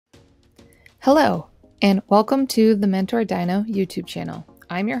Hello, and welcome to the mentorDINO YouTube channel.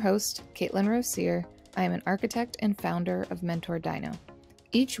 I'm your host, Caitlin Rossier. I am an architect and founder of mentorDINO.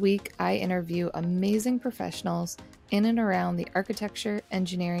 Each week, I interview amazing professionals in and around the architecture,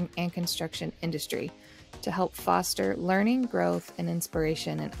 engineering, and construction industry to help foster learning, growth, and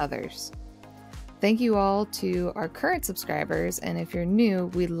inspiration in others. Thank you all to our current subscribers, and if you're new,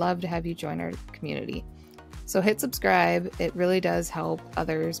 we'd love to have you join our community. So hit subscribe. It really does help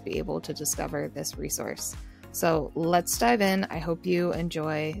others be able to discover this resource. So let's dive in. I hope you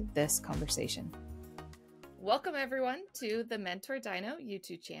enjoy this conversation. Welcome everyone to the mentorDINO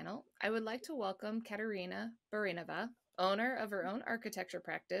YouTube channel. I would like to welcome Katerina Burianova, owner of her own architecture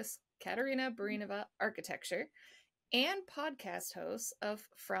practice, Katerina Burianova Architecture, and podcast host of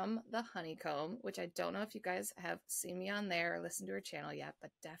From the Honeycomb, which I don't know if you guys have seen me on there or listened to her channel yet,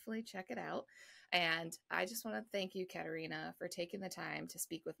 but definitely check it out. And I just want to thank you, Katerina, for taking the time to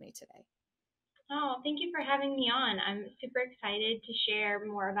speak with me today. Oh, thank you for having me on. I'm super excited to share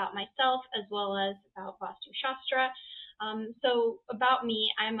more about myself as well as about Vastu Shastra. So about me,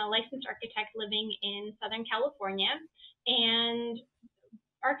 I'm a licensed architect living in Southern California, and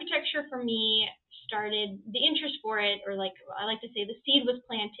architecture for me started, the interest for it, or like I like to say, the seed was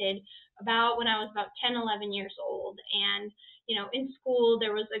planted about when I was about 10, 11 years old. And in school,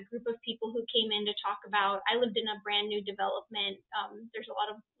 there was a group of people who came in to talk about, I lived in a brand new development. There's a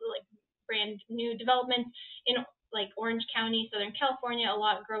lot of like brand new developments in like Orange County, Southern California, a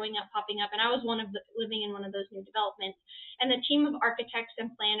lot growing up, popping up. And I was living in one of those new developments. And the team of architects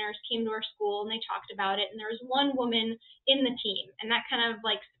and planners came to our school and they talked about it. And there was one woman in the team, and that kind of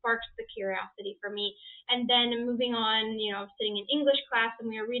like sparked the curiosity for me. And then moving on, I was sitting in English class and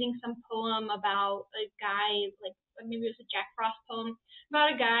we were reading some poem about a guy, like maybe it was a Jack Frost poem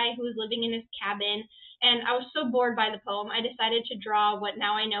about a guy who was living in his cabin. And I was so bored by the poem, I decided to draw what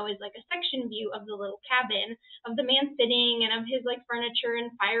now I know is like a section view of the little cabin, of the man sitting and of his like furniture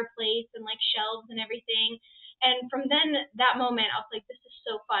and fireplace and like shelves and everything. And from that moment, I was like, this is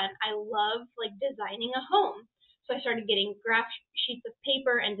so fun. I love like designing a home. So I started getting graph sheets of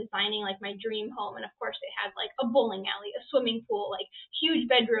paper and designing like my dream home. And of course it had like a bowling alley, a swimming pool, like huge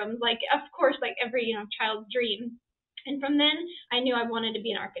bedrooms, like of course like every, child's dream. And from then I knew I wanted to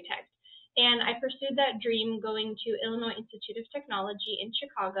be an architect. And I pursued that dream going to Illinois Institute of Technology in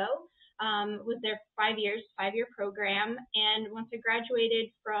Chicago. Was there 5 years, 5-year program. And once I graduated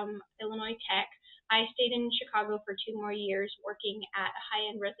from Illinois Tech, I stayed in Chicago for 2 more years working at a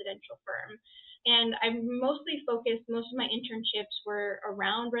high-end residential firm. And I mostly focused, most of my internships were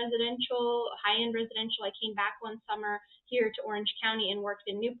around residential, high-end residential. I came back one summer here to Orange County and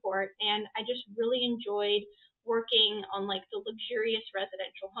worked in Newport. And I just really enjoyed working on like the luxurious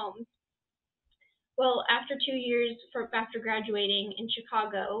residential homes. Well, after 2 years after graduating in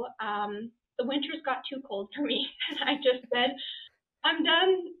Chicago, the winters got too cold for me. And I just said, I'm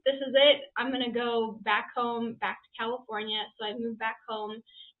done. This is it. I'm going to go back home, back to California. So I moved back home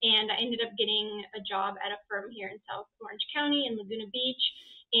and I ended up getting a job at a firm here in South Orange County in Laguna Beach.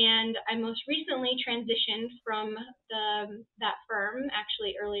 And I most recently transitioned from that firm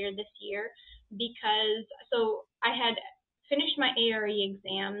actually earlier this year because I had finished my ARE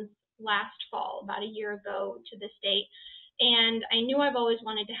exams last fall, about a year ago to this date. And I knew I've always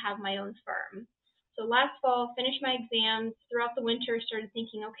wanted to have my own firm. So last fall, finished my exams. Throughout the winter, started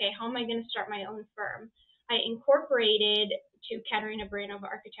thinking, okay, how am I going to start my own firm? I incorporated to Katerina Burianova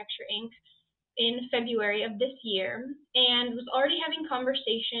Architecture, Inc. in February of this year and was already having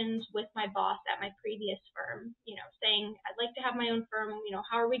conversations with my boss at my previous firm, saying, I'd like to have my own firm.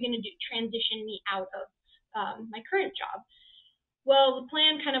 How are we going to transition me out of my current job? Well, the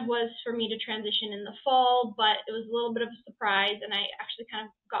plan kind of was for me to transition in the fall, but it was a little bit of a surprise, and I actually kind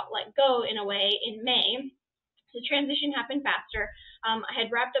of got let go in a way in May. The transition happened faster. I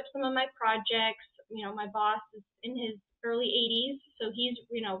had wrapped up some of my projects. My boss is in his early 80s, so he's,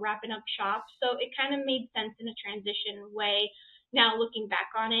 wrapping up shop. So it kind of made sense in a transition way now looking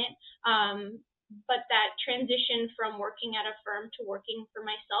back on it. But that transition from working at a firm to working for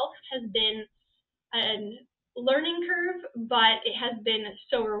myself has been a learning curve, but it has been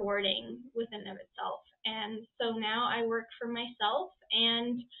so rewarding within of itself. And so now I work for myself,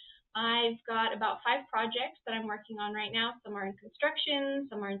 and I've got about 5 projects that I'm working on right now. Some are in construction,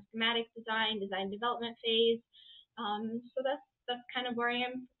 some are in schematic design development phase. So that's kind of where I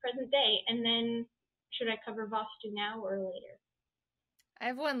am present day. And then should I cover Vastu now or later? I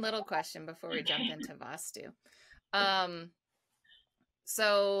have one little question before we jump into Vastu.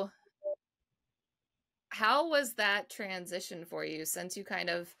 So how was that transition for you, since you kind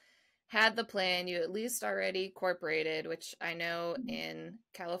of had the plan, you at least already incorporated, which I know in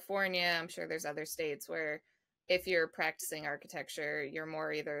California, I'm sure there's other states where if you're practicing architecture, you're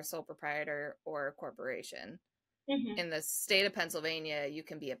more either a sole proprietor or a corporation. Mm-hmm. In the state of Pennsylvania, you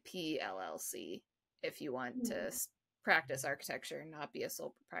can be a PLLC if you want to practice architecture and not be a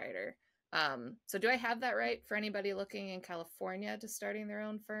sole proprietor. So do I have that right for anybody looking in California to starting their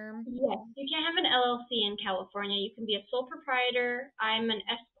own firm? Yes, you can't have an LLC in California. You can be a sole proprietor. I'm an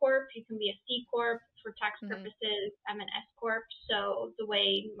S corp. You can be a C corp. For tax purposes, I'm an S corp. So the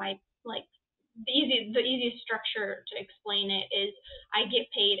way the easiest structure to explain it is I get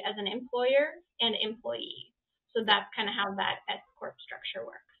paid as an employer and employee. So that's kind of how that S corp structure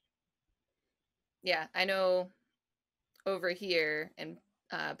works. Yeah, I know over here in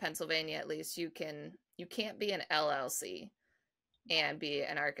Pennsylvania, at least, you can't be an LLC and be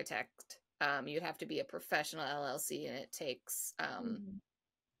an architect. You'd have to be a professional LLC, and it takes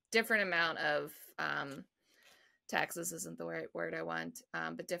different amount of taxes isn't the right word I want,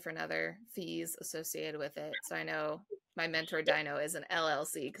 but different other fees associated with it. So I know my mentorDINO is an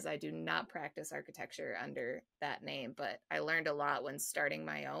LLC because I do not practice architecture under that name, but I learned a lot when starting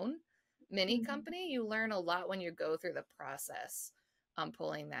my own mini company. You learn a lot when you go through the process on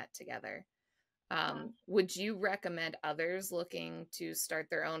pulling that together. Would you recommend others looking to start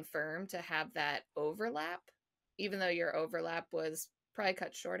their own firm to have that overlap, even though your overlap was probably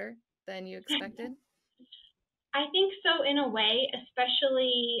cut shorter than you expected? I think so in a way,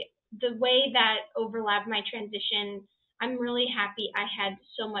 especially the way that overlapped my transition. I'm really happy I had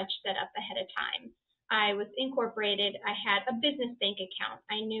so much set up ahead of time. I was incorporated. I had a business bank account.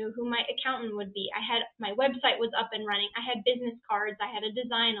 I knew who my accountant would be. My website was up and running. I had business cards. I had a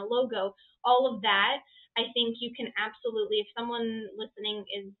design, a logo, all of that. I think you can absolutely, if someone listening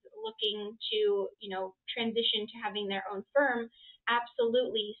is looking to, transition to having their own firm,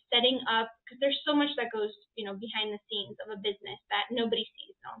 absolutely setting up, because there's so much that goes behind the scenes of a business that nobody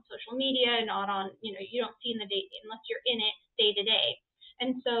sees, not on social media, not on, you don't see in the day unless you're in it day to day.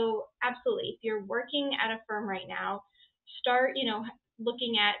 And so absolutely, if you're working at a firm right now, start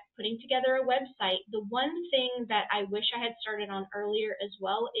looking at putting together a website. The one thing that I wish I had started on earlier as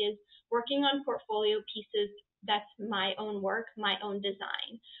well is working on portfolio pieces that's my own work, my own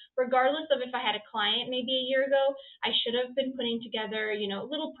design. Regardless of if I had a client maybe a year ago, I should have been putting together,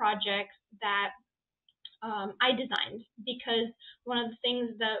 little projects that I designed, because one of the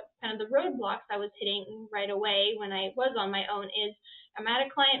things that kind of the roadblocks I was hitting right away when I was on my own is I'm at a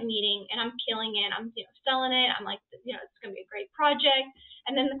client meeting and I'm killing it. I'm selling it. I'm like, it's going to be a great project.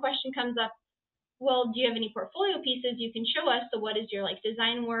 And then the question comes up, well, do you have any portfolio pieces you can show us? So what is your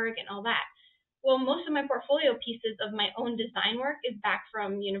design work and all that? Well, most of my portfolio pieces of my own design work is back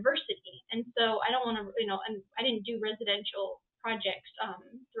from university. And so I don't want to, and I didn't do residential projects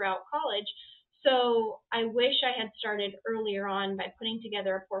throughout college. So I wish I had started earlier on by putting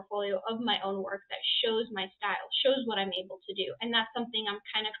together a portfolio of my own work that shows my style, shows what I'm able to do. And that's something I'm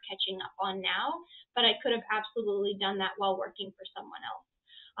kind of catching up on now, but I could have absolutely done that while working for someone else.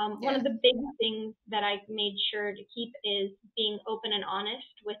 One of the big things that I made sure to keep is being open and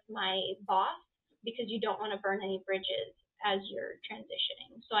honest with my boss, because you don't want to burn any bridges as you're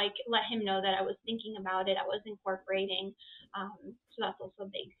transitioning. So I let him know that I was thinking about it, I was incorporating. So that's also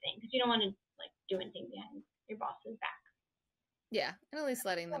a big thing, because you don't want to do anything behind your boss's back. Yeah, and at least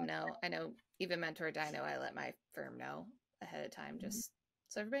letting them know. I know even mentorDINO, I let my firm know ahead of time, just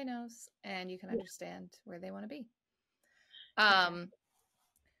so everybody knows and you can understand where they want to be.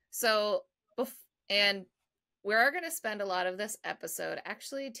 And we're going to spend a lot of this episode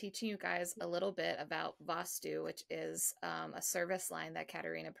actually teaching you guys a little bit about Vastu, which is a service line that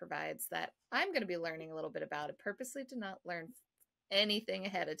Katerina provides that I'm going to be learning a little bit about. It purposely did not learn anything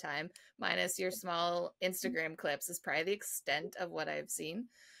ahead of time, minus your small Instagram clips is probably the extent of what I've seen.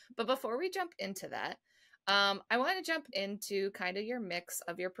 But before we jump into that, I want to jump into kind of your mix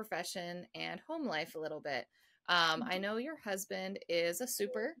of your profession and home life a little bit. I know your husband is a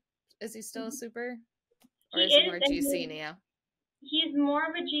super. Is he still a super? Or is he more GC now? He's more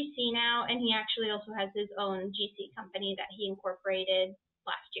of a GC now, and he actually also has his own GC company that he incorporated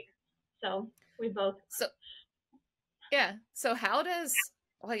last year. So we both. So how does,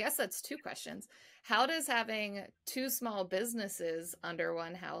 well, I guess that's two questions. How does having two small businesses under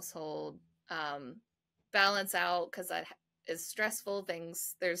one household balance out? Because that is stressful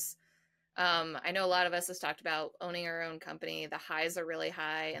things. I know a lot of us has talked about owning our own company. The highs are really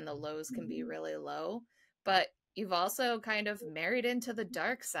high and the lows can be really low. But you've also kind of married into the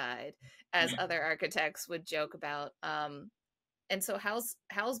dark side, as other architects would joke about. And so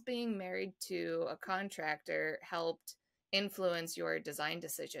how's being married to a contractor helped influence your design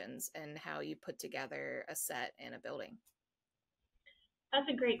decisions and how you put together a set in a building? That's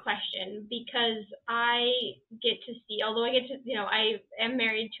a great question, because I get to see, although I get to, I am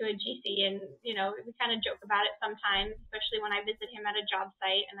married to a GC, and, we kind of joke about it sometimes, especially when I visit him at a job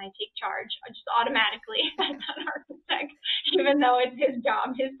site and I take charge, just automatically as an architect, even though it's his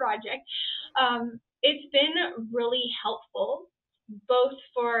job, his project. It's been really helpful, both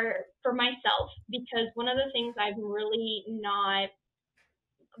for myself, because one of the things I'm really not,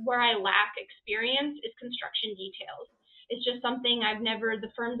 where I lack experience, is construction details. It's just something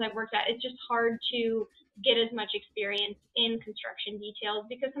the firms I've worked at, it's just hard to get as much experience in construction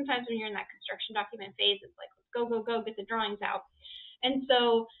details, because sometimes when you're in that construction document phase, it's like, let's go, get the drawings out. And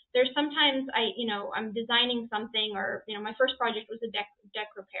so there's sometimes I'm designing something, or, my first project was a deck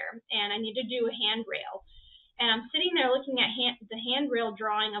repair, and I need to do a handrail. And I'm sitting there looking at the handrail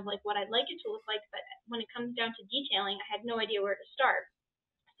drawing of like what I'd like it to look like, but when it comes down to detailing, I had no idea where to start.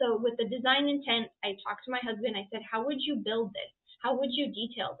 So with the design intent, I talked to my husband. I said, how would you build this? How would you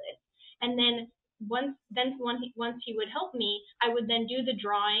detail this? And then once he would help me, I would then do the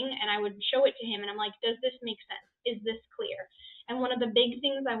drawing and I would show it to him. And I'm like, does this make sense? Is this clear? And one of the big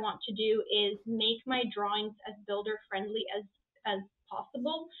things I want to do is make my drawings as builder friendly as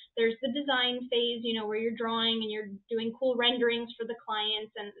possible. There's the design phase, where you're drawing and you're doing cool renderings for the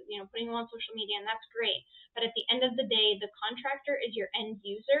clients and, putting them on social media, and that's great. But at the end of the day, the contractor is your end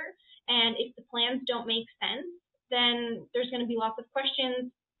user. And if the plans don't make sense, then there's going to be lots of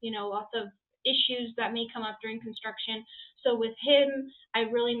questions, lots of issues that may come up during construction. So with him, I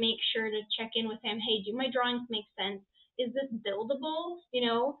really make sure to check in with him. Hey, do my drawings make sense? Is this buildable?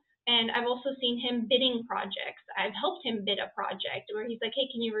 And I've also seen him bidding projects. I've helped him bid a project where he's like, hey,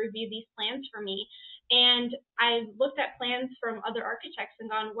 can you review these plans for me? And I've looked at plans from other architects and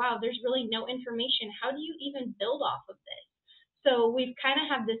gone, wow, there's really no information. How do you even build off of this? So we've kind of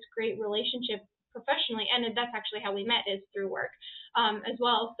have this great relationship professionally, and that's actually how we met, is through work as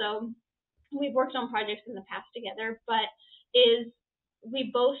well. So we've worked on projects in the past together, but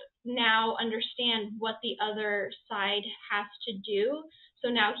we both now understand what the other side has to do. So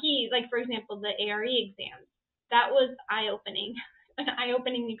now for example, the ARE exams, that was eye-opening, an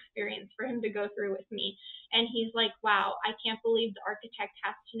eye-opening experience for him to go through with me. And he's like, wow, I can't believe the architect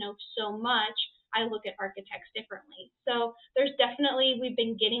has to know so much. I look at architects differently. So we've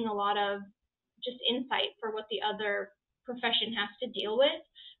been getting a lot of just insight for what the other profession has to deal with,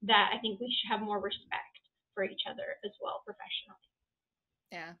 that I think we should have more respect for each other as well professionally.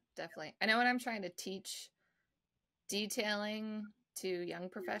 Yeah, definitely. I know when I'm trying to teach detailing to young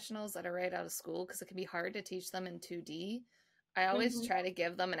professionals that are right out of school, because it can be hard to teach them in 2D, I always try to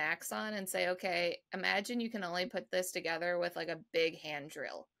give them an axon and say, okay, imagine you can only put this together with like a big hand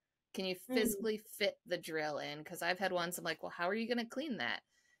drill. Can you physically fit the drill in? Because I've had ones, I'm like, well, how are you going to clean that?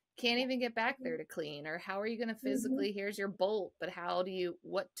 Can't even get back there to clean. Or how are you going to physically, here's your bolt, but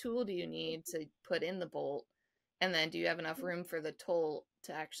what tool do you need to put in the bolt? And then do you have enough room for the tool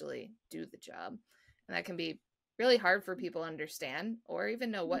to actually do the job? And that can be really hard for people to understand or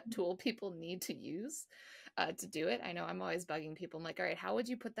even know what tool people need to use to do it. I know I'm always bugging people. I'm like, all right, how would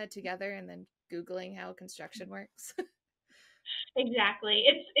you put that together? And then Googling how construction works. Exactly.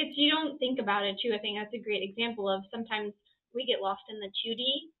 It's you don't think about it too. I think that's a great example of sometimes we get lost in the 2D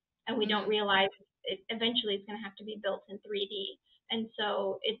and we don't realize eventually it's going to have to be built in 3D. And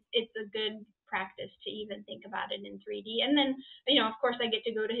so it's a good practice to even think about it in 3D. And then, of course, I get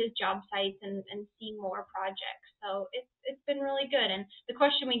to go to his job sites and see more projects. So it's been really good. And the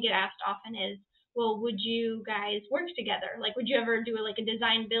question we get asked often is, well, would you guys work together? Like, would you ever do a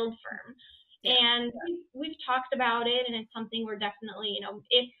design build firm? Yeah. And we've talked about it, and it's something we're definitely,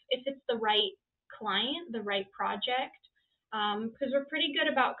 if it's the right client, the right project, because we're pretty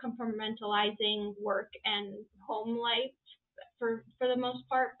good about compartmentalizing work and home life for the most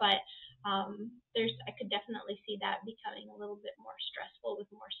part, but I could definitely see that becoming a little bit more stressful with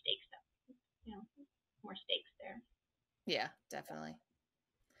more stakes, more stakes there. Yeah, definitely.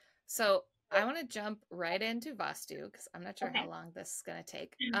 So I want to jump right into Vastu because I'm not sure how long this is going to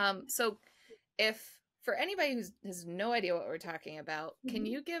take. So if for anybody who has no idea what we're talking about, can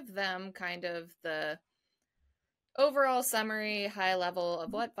you give them kind of the overall summary, high level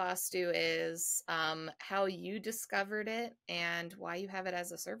of what Vastu is, how you discovered it, and why you have it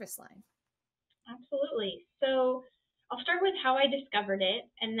as a service line? Absolutely. So I'll start with how I discovered it,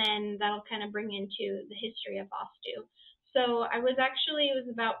 and then that'll kind of bring into the history of Vastu. So it was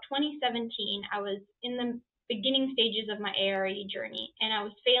about 2017. I was in the beginning stages of my ARE journey, and I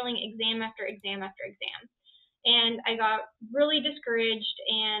was failing exam after exam after exam. And I got really discouraged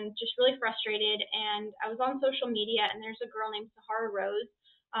and just really frustrated. And I was on social media, and there's a girl named Sahara Rose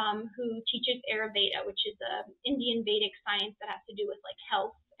who teaches Ayurveda, which is a Indian Vedic science that has to do with like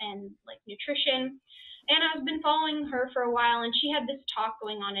health and like nutrition. And I've been following her for a while, and she had this talk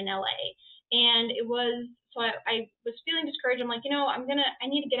going on in LA. And it was, so I was feeling discouraged. I'm like, I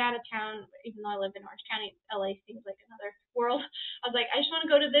need to get out of town, even though I live in Orange County. LA seems like another world. I was like, I just want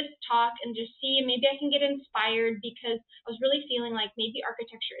to go to this talk and just see, maybe I can get inspired, because I was really feeling like maybe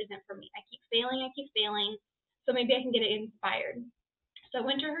architecture isn't for me. I keep failing. So maybe I can get inspired. So I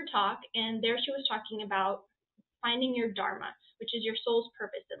went to her talk, and there she was talking about finding your dharma, which is your soul's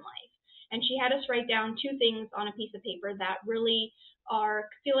purpose in life. And she had us write down 2 things on a piece of paper that really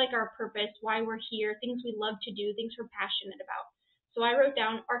feel like our purpose, why we're here, things we love to do, things we're passionate about. So I wrote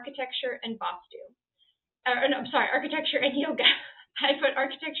down architecture and Vastu. No, I'm sorry, architecture and yoga. I put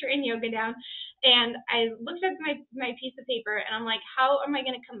architecture and yoga down, and I looked at my piece of paper, and I'm like, how am I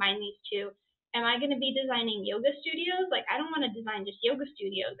going to combine these two? Am I going to be designing yoga studios? Like, I don't want to design just yoga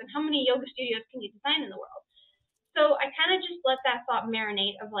studios. And how many yoga studios can you design in the world? So I kind of just let that thought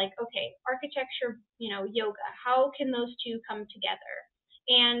marinate of like, okay, architecture, yoga, how can those two come together?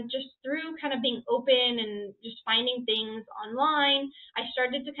 And just through kind of being open and just finding things online, I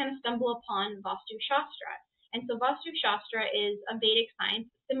started to kind of stumble upon Vastu Shastra. And so Vastu Shastra is a Vedic science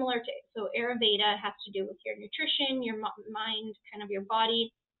similar to, so Ayurveda has to do with your nutrition, your mind, kind of your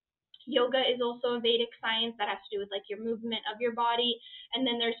body. Yoga is also a Vedic science that has to do with like your movement of your body. And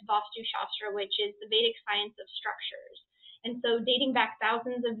then there's Vastu Shastra, which is the Vedic science of structures. And so dating back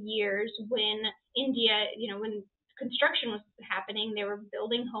thousands of years, when India, when construction was happening, they were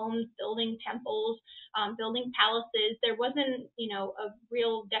building homes, building temples, building palaces. There wasn't, a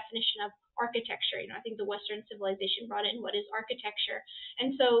real definition of architecture. I think the Western civilization brought in what is architecture.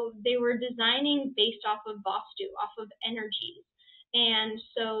 And so they were designing based off of Vastu, off of energies. And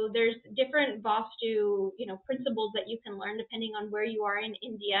so there's different Vastu, principles that you can learn depending on where you are in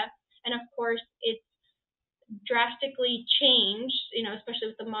India. And of course, it's drastically changed,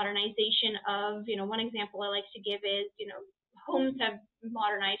 especially with the modernization of, one example I like to give is, homes have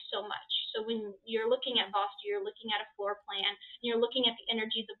modernized so much. So when you're looking at Vastu, you're looking at a floor plan, you're looking at the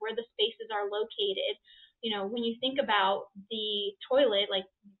energies of where the spaces are located. When you think about the toilet, like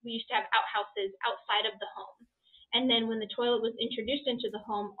we used to have outhouses outside of the home. And then when the toilet was introduced into the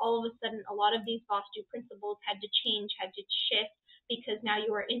home, all of a sudden, a lot of these Vastu principles had to change, had to shift, because now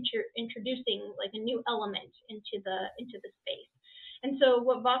you are introducing like a new element into the space. And so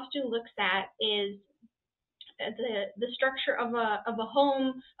what Vastu looks at is the structure of a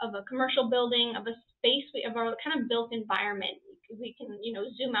home, of a commercial building, of a space, of our kind of built environment. We can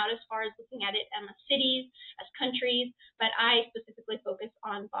zoom out as far as looking at it as cities, as countries, but I specifically focus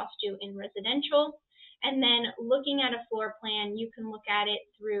on Vastu in residential. And then looking at a floor plan, you can look at it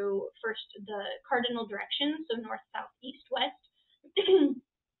through first the cardinal directions, so north, south, east, west.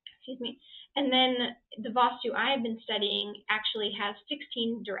 Excuse me. And then the Vastu I have been studying actually has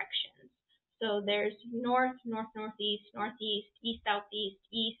 16 directions. So there's north, northeast, northeast, east, southeast,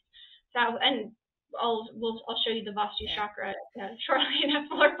 east, south, and I'll show you the Vastu chakra shortly in a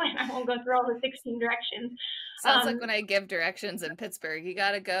floor plan. I won't go through all the 16 directions. Sounds like when I give directions in Pittsburgh, you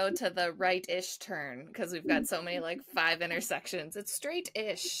got to go to the right-ish turn because we've got so many like 5 intersections. It's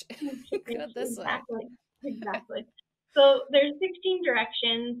straight-ish. Go this way. Exactly. So there's 16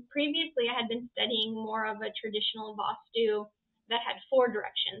 directions. Previously, I had been studying more of a traditional Vastu that had 4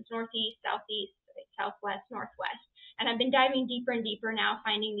 directions: northeast, southeast, southwest, northwest. And I've been diving deeper and deeper now,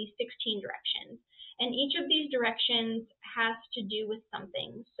 finding these 16 directions. And each of these directions has to do with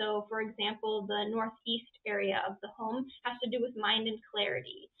something. So, for example, the northeast area of the home has to do with mind and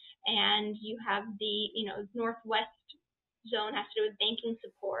clarity. And you have the, northwest zone has to do with banking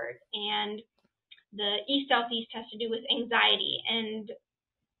support. And the east-southeast has to do with anxiety. And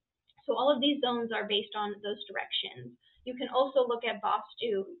so all of these zones are based on those directions. You can also look at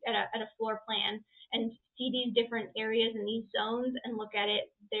Vastu at a floor plan and see these different areas in these zones and look at it.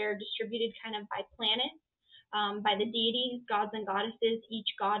 They're distributed kind of by planets, by the deities, gods and goddesses. Each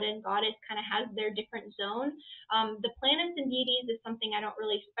god and goddess kind of has their different zone. The planets and deities is something I don't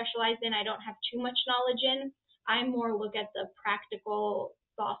really specialize in. I don't have too much knowledge in. I more look at the practical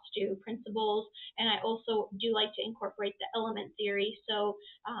Vastu principles, and I also do like to incorporate the element theory. So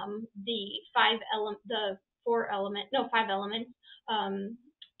the 5 elements,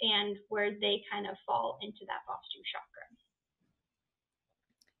 and where they kind of fall into that Vastu chakra.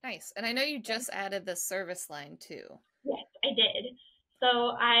 Nice. And I know you just added the service line too. Yes, I did.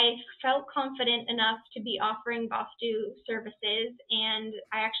 So I felt confident enough to be offering Vastu services, and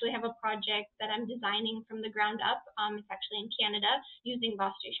I actually have a project that I'm designing from the ground up. It's actually in Canada using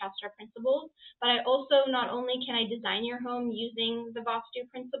Vastu Shastra principles. But I also, not only can I design your home using the Vastu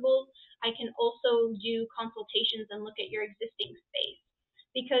principles, I can also do consultations and look at your existing space.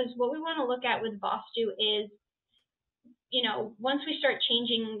 Because what we want to look at with Vastu is, once we start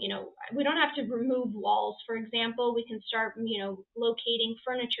changing, we don't have to remove walls, for example. We can start, locating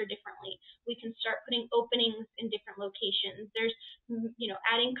furniture differently. We can start putting openings in different locations. There's,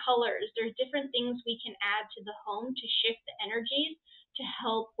 adding colors. There's different things we can add to the home to shift the energies to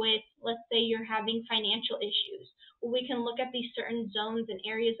help with, let's say you're having financial issues. Well, we can look at these certain zones and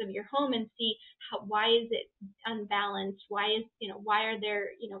areas of your home and see why is it unbalanced? Why are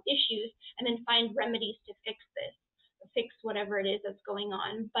there, issues? And then find remedies to fix whatever it is that's going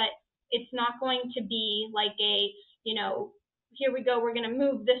on. But it's not going to be like here we go, we're going to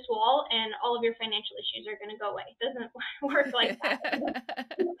move this wall and all of your financial issues are going to go away. It doesn't work like that.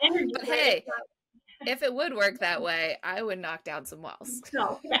 Energy, but hey, if it would work that way, I would knock down some walls.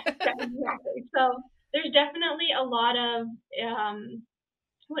 No, yeah, exactly. So there's definitely a lot of,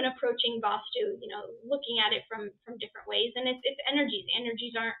 when approaching Vastu, looking at it from different ways, and it's energies.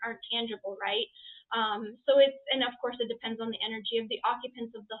 Energies aren't tangible, right? And of course it depends on the energy of the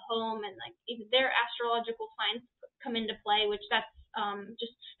occupants of the home, and like if their astrological signs come into play, which that's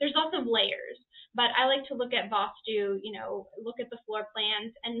just, there's lots of layers. But I like to look at Vastu, look at the floor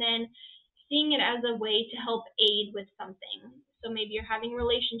plans, and then seeing it as a way to help aid with something. So maybe you're having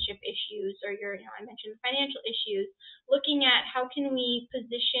relationship issues, or I mentioned financial issues, looking at how can we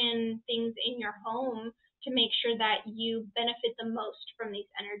position things in your home to make sure that you benefit the most from these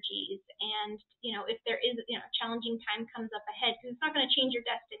energies. And, if there is, a challenging time comes up ahead, because it's not going to change your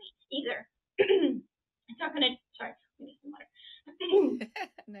destiny either. It's not going to, sorry, let me get some water.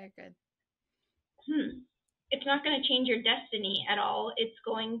 No, good. It's not going to change your destiny at all. It's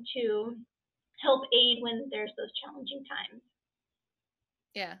going to help aid when there's those challenging times.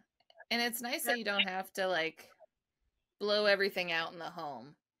 Yeah. And it's nice that you don't have to blow everything out in the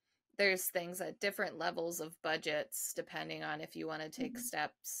home. There's things at different levels of budgets, depending on if you want to take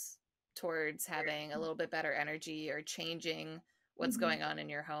steps towards having a little bit better energy or changing what's going on in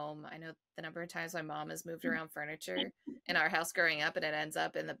your home. I know the number of times my mom has moved around furniture in our house growing up, and it ends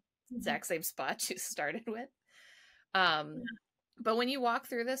up in the exact same spot she started with. But when you walk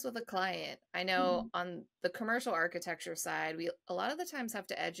through this with a client, I know on the commercial architecture side, we a lot of the times have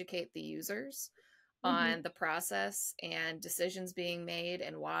to educate the users on the process and decisions being made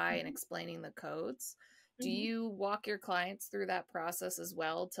and why, and explaining the codes. Do you walk your clients through that process as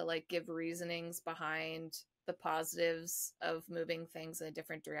well to give reasonings behind the positives of moving things in a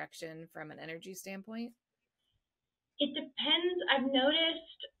different direction from an energy standpoint? It depends. I've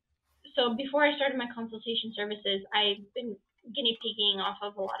noticed, so before I started my consultation services, I've been guinea pigging off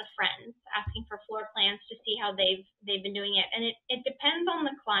of a lot of friends, asking for floor plans to see how they've been doing it. And it depends on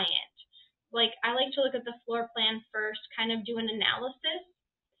the client. I like to look at the floor plan first, kind of do an analysis,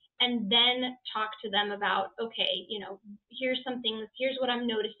 and then talk to them about, okay, here's some things, here's what I'm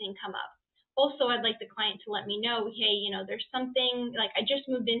noticing come up. Also, I'd like the client to let me know, hey, there's something, I just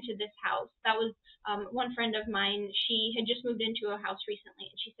moved into this house. That was one friend of mine. She had just moved into a house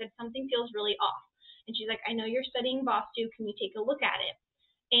recently, and she said something feels really off. And she's like, I know you're studying Vastu. Can you take a look at it?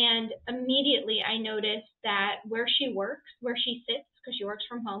 And immediately I noticed that where she works, where she sits, because she works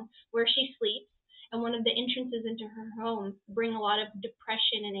from home, where she sleeps, and one of the entrances into her home bring a lot of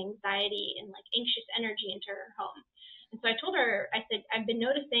depression and anxiety and anxious energy into her home. And so I told her, I said, I've been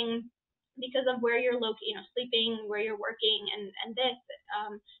noticing, because of where you're sleeping, where you're working, and this,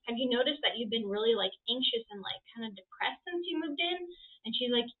 have you noticed that you've been really anxious and kind of depressed since you moved in? And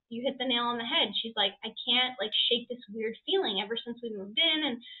she's like, you hit the nail on the head. She's like, I can't shake this weird feeling ever since we moved in.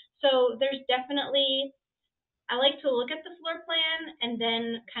 And so there's definitely, I like to look at the floor plan and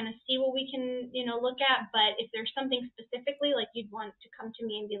then kind of see what we can, look at. But if there's something specifically, you'd want to come to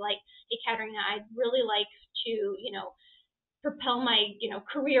me and be like, hey, Katerina, I'd really like to, propel my,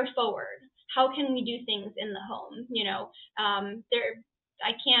 career forward. How can we do things in the home?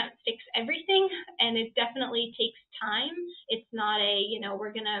 I can't fix everything, and it definitely takes time. It's not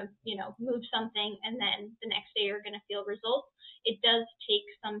we're going to, move something and then the next day you're going to feel results. It does take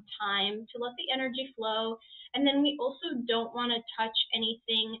some time to let the energy flow. And then we also don't want to touch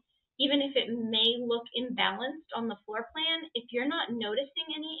anything, even if it may look imbalanced on the floor plan. If you're not noticing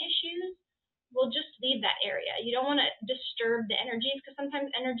any issues, we'll just leave that area. You don't want to disturb the energies, because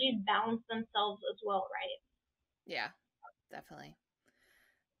sometimes energies balance themselves as well, right? Yeah, definitely.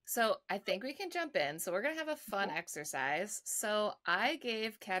 So I think we can jump in. So we're going to have a fun exercise. So I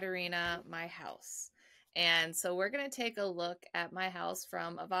gave Katerina my house. And so we're going to take a look at my house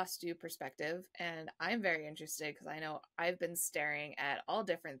from a Vastu perspective. And I'm very interested because I know I've been staring at all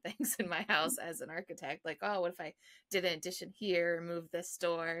different things in my house as an architect. Like, oh, what if I did an addition here or move this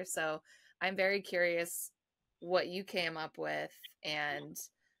door? So I'm very curious what you came up with and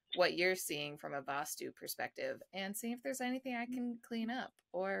what you're seeing from a Vastu perspective, and see if there's anything I can clean up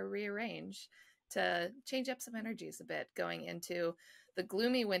or rearrange to change up some energies a bit going into the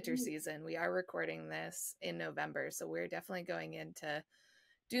gloomy winter season. We are recording this in November, so we're definitely going into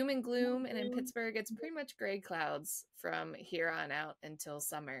doom and gloom. And in Pittsburgh, it's pretty much gray clouds from here on out until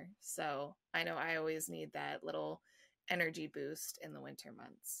summer. So I know I always need that little energy boost in the winter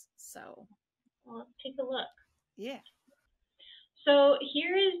months. So Well, let's take a look. Yeah. So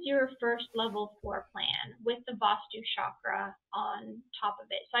here is your first level floor plan with the Vastu Chakra on top of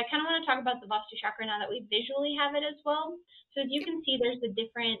it. So I kind of want to talk about the Vastu Chakra now that we visually have it as well. So as you can see, there's the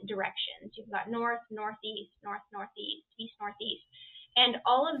different directions. You've got north, northeast, north, northeast, east, northeast. And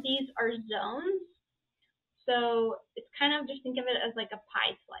all of these are zones. So it's kind of, just think of it as like a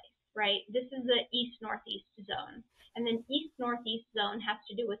pie slice, right? This is the east-northeast zone. And then east-northeast zone has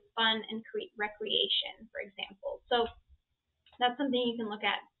to do with fun and recreation, for example. So that's something you can look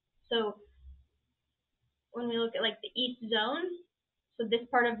at. So when we look at like the east zone, so this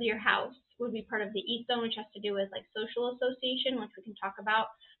part of your house would be part of the east zone, which has to do with like social association, which we can talk about.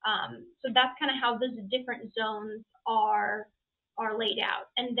 So that's kind of how those different zones are laid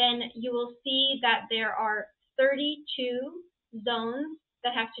out. And then you will see that there are 32 zones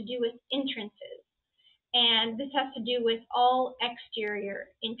that have to do with entrances. And this has to do with all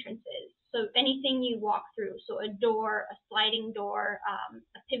exterior entrances. So anything you walk through, so a door, a sliding door,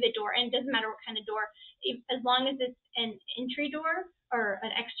 a pivot door, and it doesn't matter what kind of door, as long as it's an entry door or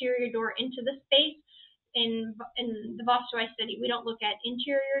an exterior door into the space. In the Vastu I study, we don't look at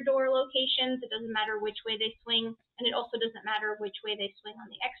interior door locations. It doesn't matter which way they swing, and it also doesn't matter which way they swing on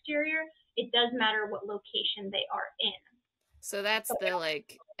the exterior. It does matter what location they are in. So that's the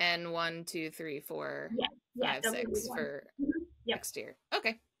like N1, 2, 3, 4, 5, 6 for exterior.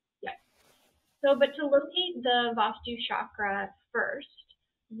 Okay. Yeah. So, but to locate the Vastu Chakra first,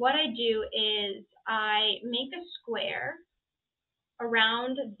 what I do is I make a square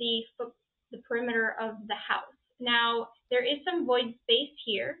around the perimeter of the house. Now, there is some void space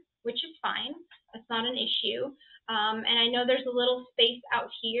here, which is fine. That's not an issue. And I know there's a little space out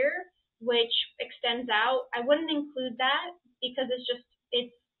here, which extends out. I wouldn't include that because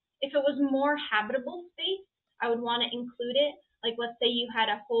if it was more habitable space, I would want to include it. Like, let's say you had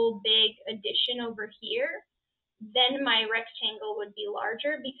a whole big addition over here, then my rectangle would be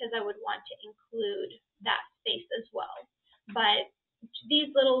larger because I would want to include that space as well. But these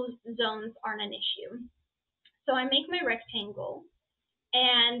little zones aren't an issue. So I make my rectangle,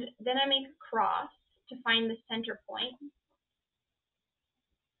 and then I make a cross to find the center point.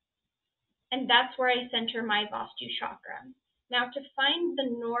 And that's where I center my Vastu Chakra. Now, to find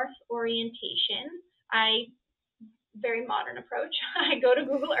the north orientation, very modern approach, I go to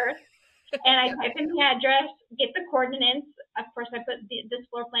Google Earth and I type in the address, get the coordinates. Of course, I put this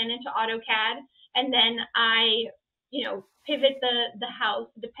floor plan into AutoCAD, and then I, pivot the house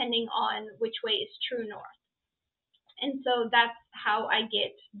depending on which way is true north. And so that's how I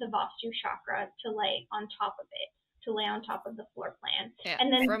get the Vastu Chakra to lay on top of it, to lay on top of the floor plan. Yeah.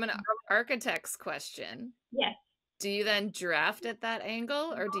 And then from an architect's question. Yes. Do you then draft at that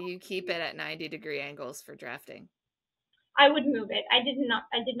angle, or do you keep it at 90-degree angles for drafting? I would move it. I did not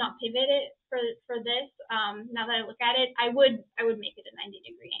pivot it for this. Now that I look at it, I would make it a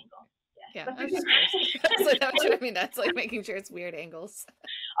 90-degree angle. Yeah, that's that's like making sure it's weird angles.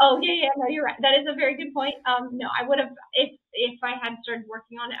 Oh yeah, no, you're right. That is a very good point. No, I would have, if I had started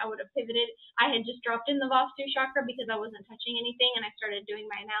working on it, I would have pivoted. I had just dropped in the Vastu Chakra because I wasn't touching anything, and I started doing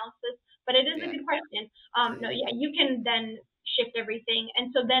my analysis. But it is a good question. You can then shift everything,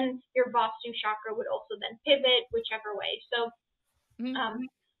 and so then your Vastu Chakra would also then pivot whichever way. So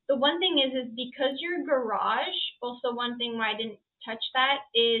the one thing is because your garage, also one thing why I didn't touch that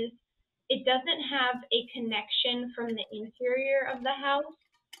is it doesn't have a connection from the interior of the house.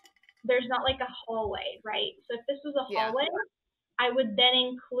 There's not like a hallway, right? So if this was a hallway, I would then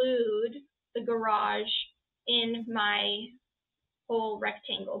include the garage in my whole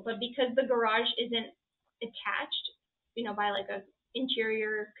rectangle. But because the garage isn't attached, by like a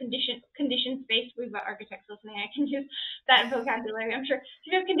interior condition space, we've got architects listening, I can use that vocabulary, I'm sure. So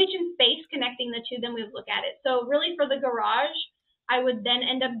if you have condition space connecting the two, then we would look at it. So really for the garage, I would then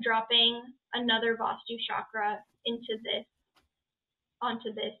end up dropping another Vastu Chakra into this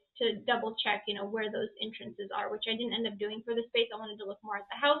onto this to double check, where those entrances are, which I didn't end up doing for the space. I wanted to look more at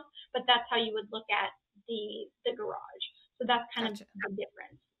the house, but that's how you would look at the garage. So that's kind of Gotcha. the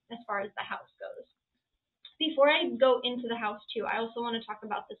difference as far as the house goes. Before I go into the house too, I also want to talk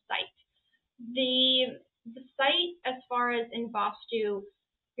about the site. The site, as far as in Vastu,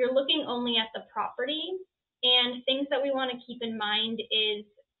 you're looking only at the property, and things that we want to keep in mind is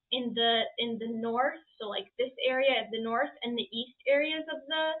in the north, so like this area, the north and the east areas of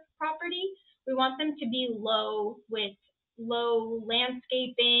the property, we want them to be low with low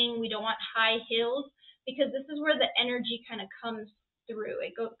landscaping. We don't want high hills, because this is where the energy kind of comes through.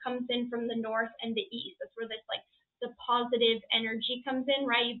 It comes in from the north and the east. That's where this like the positive energy comes in,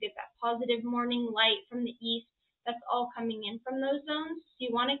 right? You get that positive morning light from the east. That's all coming in from those zones. So you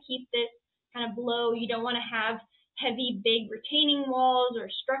want to keep this kind of low. You don't want to have heavy, big retaining walls or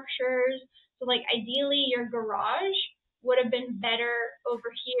structures. So like ideally your garage would have been better over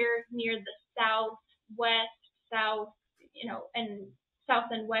here near the south, and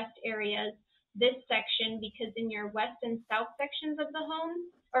south and west areas, this section, because in your west and south sections of the home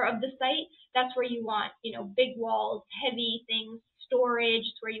or of the site, that's where you want, big walls, heavy things, storage.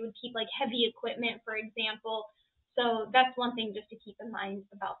 It's where you would keep like heavy equipment, for example. So that's one thing just to keep in mind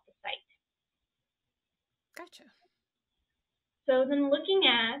about the site. Gotcha. So then looking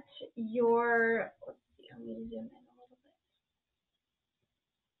at your, let's see, let me zoom in a little bit.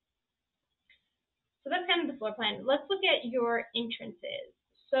 So that's kind of the floor plan. Let's look at your entrances.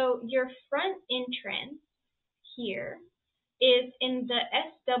 So your front entrance here is in the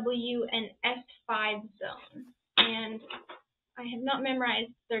SW and S5 zone. And I have not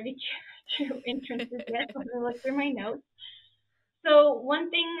memorized 32 entrances yet, so I'm going to look through my notes. So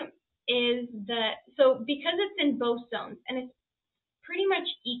one thing is because it's in both zones, and it's pretty much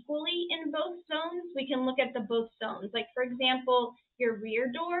equally in both zones, we can look at the both zones. Like, for example, your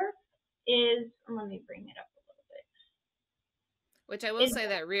rear door is, let me bring it up a little bit. Which I will say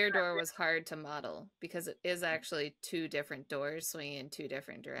that rear door was hard to model because it is actually two different doors swinging in two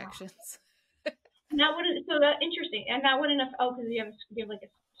different directions. And that wouldn't, so that's interesting. And that wouldn't have, because you have like a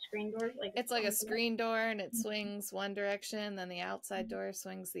screen door? It's like a screen door, and it swings one direction, then the outside door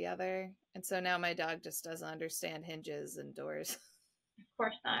swings the other. And so now my dog just doesn't understand hinges and doors. Of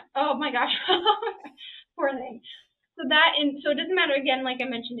course not. Oh my gosh. Poor thing. So it doesn't matter, again, like I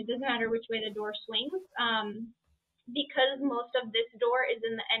mentioned, it doesn't matter which way the door swings. Because most of this door is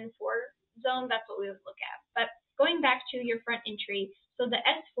in the N4 zone, that's what we would look at. But going back to your front entry, so the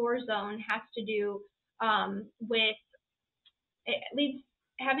S4 zone has to do with, at least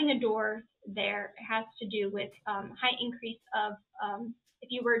having a door there has to do with high increase of if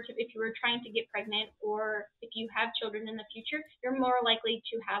you were trying to get pregnant, or if you have children in the future, you're more likely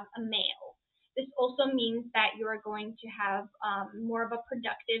to have a male. This also means that you are going to have more of a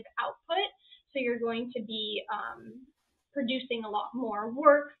productive output. So you're going to be producing a lot more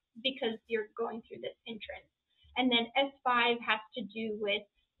work because you're going through this entrance. And then S5 has to do with,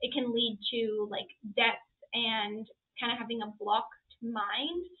 it can lead to like debts and kind of having a blocked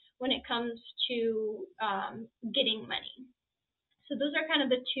mind when it comes to getting money. So those are kind of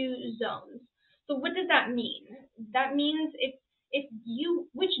the two zones. So what does that mean? That means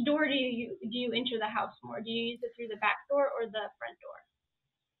which door do you enter the house more? Do you use it through the back door or the front door?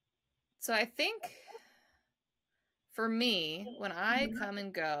 So I think for me, when I come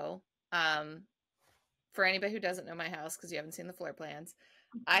and go, for anybody who doesn't know my house, because you haven't seen the floor plans,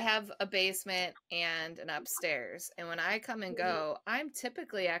 I have a basement and an upstairs. And when I come and go, I'm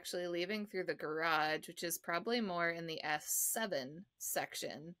typically actually leaving through the garage, which is probably more in the S7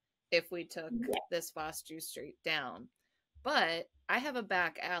 section if we took this Vastu Street down. But I have a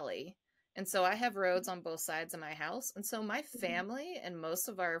back alley. And so I have roads on both sides of my house. And so my family and most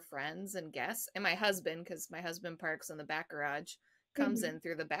of our friends and guests, and my husband, because my husband parks in the back garage, comes in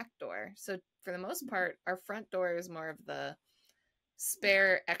through the back door. So for the most part, our front door is more of the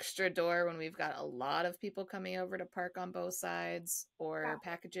spare extra door when we've got a lot of people coming over to park on both sides or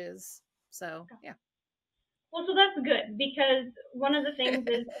packages. So, yeah. Well, so that's good, because one of the things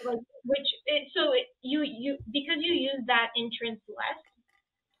is like, because you use that entrance less,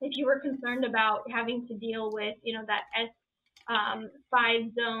 if you were concerned about having to deal with, that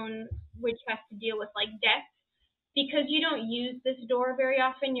S5 zone, which has to deal with like death, because you don't use this door very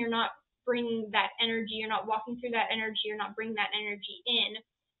often, you're not bringing that energy, you're not walking through that energy, you're not bringing that energy in.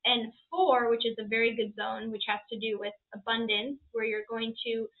 And 4, which is a very good zone, which has to do with abundance, where it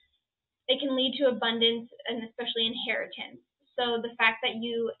can lead to abundance and especially inheritance. So the fact that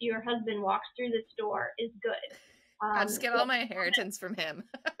your husband walks through this door is good. I'll just get all my inheritance from him.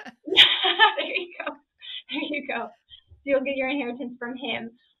 There you go. you'll get your inheritance from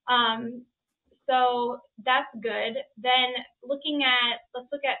him. So that's good. Then let's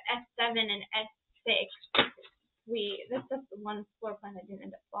look at S7 and S6. This is the one floor plan that didn't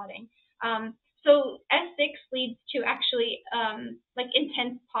end up plotting. So S6 leads to actually like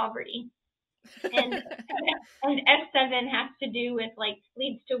intense poverty, and S7 has to do with like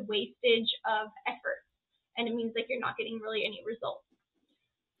leads to wastage of effort, and it means like you're not getting really any results.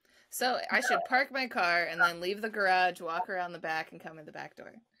 So I should park my car and then leave the garage, walk around the back, and come in the back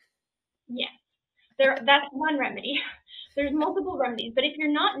door. Yes, that's one remedy. There's multiple remedies, but if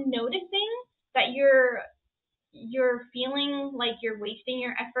you're not noticing that you're feeling like you're wasting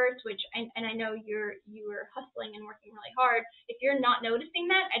your efforts, which I know you were hustling and working really hard. If you're not noticing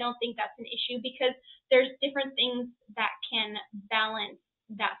that, I don't think that's an issue, because there's different things that can balance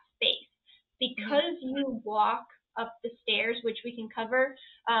that space. Because you walk up the stairs, which we can cover,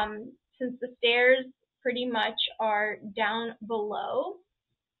 since the stairs pretty much are down below.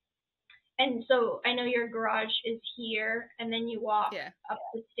 And so I know your garage is here, and then you walk up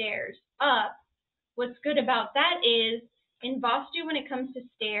the stairs up. What's good about that is in Vastu, when it comes to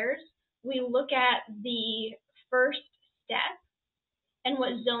stairs, we look at the first step and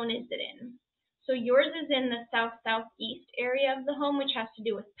what zone is it in. So yours is in the south-southeast area of the home, which has to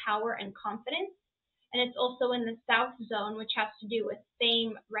do with power and confidence. And it's also in the south zone, which has to do with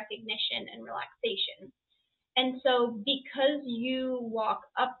fame, recognition, and relaxation. And so because you walk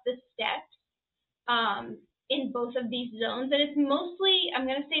up the steps in both of these zones, and it's mostly, I'm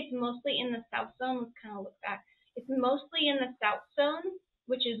going to say it's mostly in the south zone. Let's kind of look back. It's mostly in the south zone,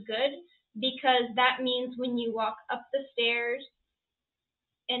 which is good, because that means when you walk up the stairs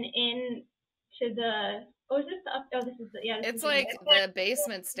and into the, this is the, it's like the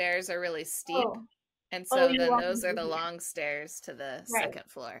basement stairs are really steep. And so then those are the long stairs to the second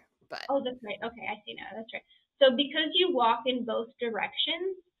floor. But that's right. Okay, I see now. That's right. So because you walk in both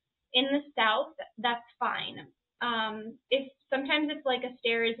directions, in the south, that's fine. If sometimes if like a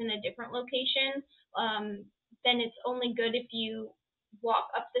stair is in a different location, then it's only good if you walk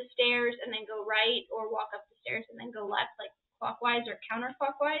up the stairs and then go right, or walk up the stairs and then go left, like clockwise or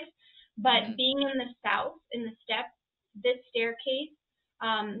counterclockwise. But being in the south, in the step, this staircase,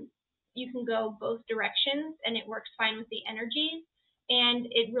 you can go both directions and it works fine with the energies, and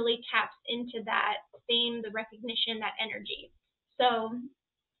it really taps into that fame, the recognition, that energy. So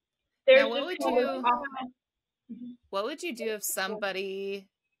now, what would you do if somebody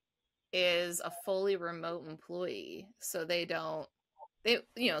is a fully remote employee, so they still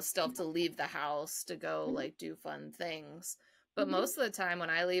have to leave the house to go like do fun things, but most of the time when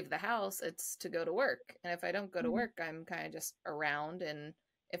I leave the house, it's to go to work, and if I don't go to work, I'm kind of just around, and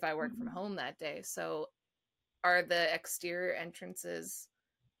if I work from home that day. So are the exterior entrances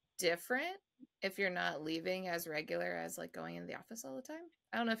different if you're not leaving as regular as like going in the office all the time?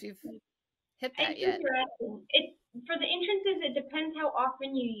 I don't know if you've hit that yet. It's for the entrances, it depends how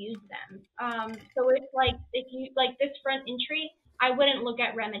often you use them. So if you like this front entry, I wouldn't look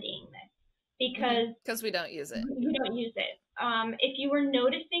at remedying this, because we don't use it. We don't use it. If you were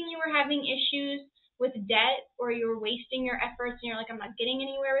noticing you were having issues with debt, or you were wasting your efforts and you're like, I'm not getting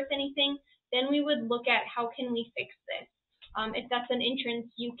anywhere with anything, then we would look at how can we fix this. If that's an entrance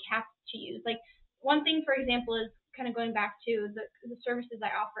you have to use. Like one thing, for example, is kind of going back to the services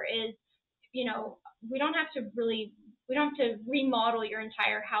I offer is, we don't have to remodel your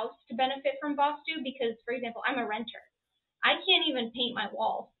entire house to benefit from Vastu, because, for example, I'm a renter. I can't even paint my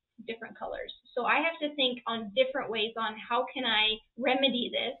walls different colors. So I have to think on different ways on how can I remedy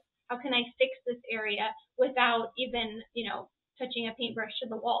this? How can I fix this area without even, touching a paintbrush to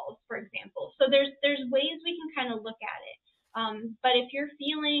the walls, for example. So there's ways we can kind of look at it. But if you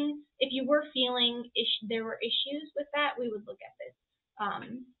were feeling there were issues with that, we would look at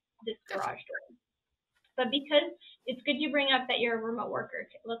this garage door. But because it's good you bring up that you're a remote worker,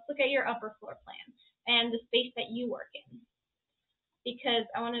 let's look at your upper floor plan and the space that you work in, because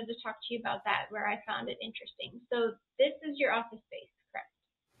I wanted to talk to you about that, where I found it interesting. So this is your office space, correct?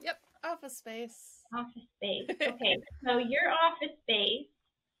 Yep, office space. Office space. Okay, so your office space,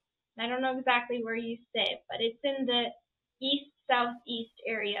 I don't know exactly where you sit, but it's in the east-southeast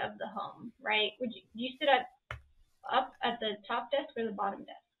area of the home, right? Do you sit up at the top desk or the bottom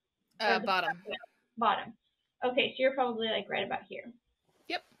desk? Bottom. Bottom. Okay, so you're probably like right about here.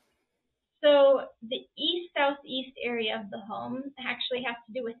 Yep. So the east-southeast area of the home actually has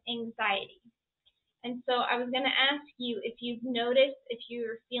to do with anxiety. And so I was going to ask you if you've noticed if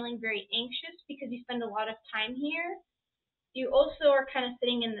you're feeling very anxious because you spend a lot of time here. You also are kind of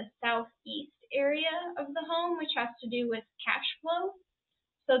sitting in the southeast area of the home, which has to do with cash flow.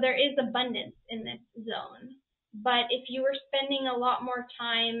 So there is abundance in this zone. But if you were spending a lot more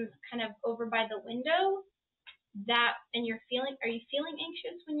time kind of over by the window, and are you feeling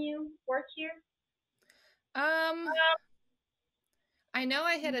anxious when you work here? Um, I know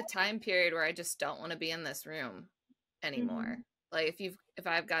I hit a time period where I just don't want to be in this room anymore. Mm-hmm. Like if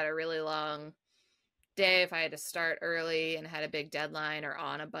I've got a really long day, if I had to start early and had a big deadline or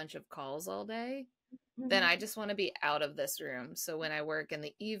on a bunch of calls all day, then I Mm-hmm. just want to be out of this room. So when I work in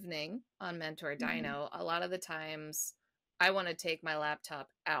the evening on Mm-hmm. mentorDINO, a lot of the times I want to take my laptop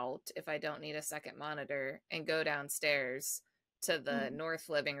out if I don't need a second monitor and go downstairs to the Mm-hmm. north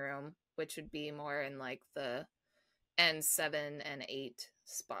living room, which would be more in like the N7 and 8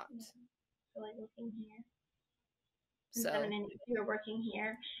 spot. So like looking here. And So, 7 and 8, you're working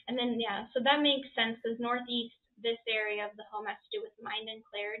here. And then, yeah, so that makes sense because northeast, this area of the home has to do with mind and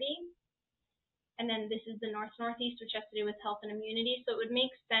clarity. And then this is the north-northeast, which has to do with health and immunity. So it would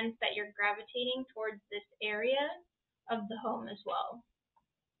make sense that you're gravitating towards this area of the home as well.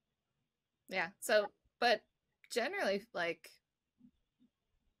 yeah. So, but generally, like,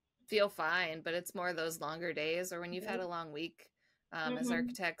 feel fine, but it's more those longer days or when you've had a long week. As Mm-hmm.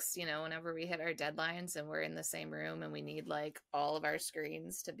 architects, whenever we hit our deadlines and we're in the same room and we need like all of our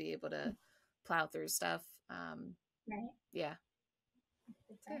screens to be able to plow through stuff. Right. Yeah.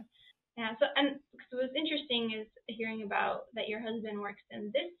 So, Yeah. So, and so what's interesting is hearing about that your husband works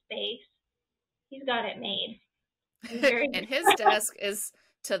in this space. He's got it made. He's very and his desk is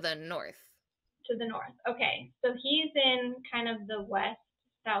to the north. to the north. Okay. So he's in kind of the west,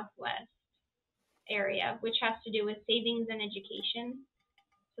 southwest area, which has to do with savings and education.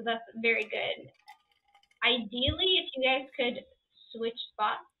 So that's very good. Ideally, if you guys could switch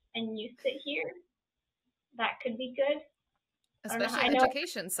spots and you sit here, that could be good. I don't know. Especially I know,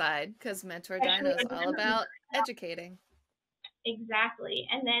 education side, because mentorDINO is all especially about educating. exactly.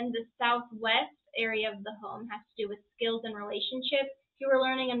 And then the southwest area of the home has to do with skills and relationships. If you were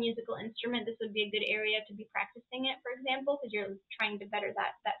learning a musical instrument, this would be a good area to be practicing it, for example, because you're trying to better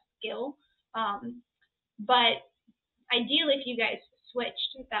that skill. But ideally, if you guys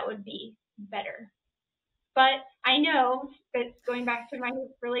switched, that would be better. But I know that going back to my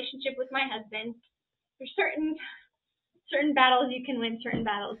relationship with my husband, there's certain battles you can win, certain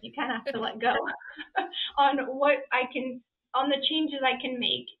battles you kind of have to let go on on the changes I can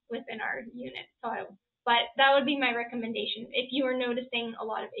make within our unit. But that would be my recommendation if you are noticing a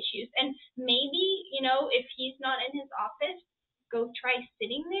lot of issues. And maybe, if he's not in his office, go try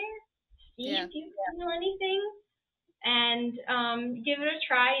sitting there, see Yeah. if you feel anything, and give it a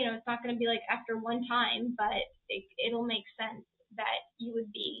try. It's not going to be like after one time, but it'll make sense that it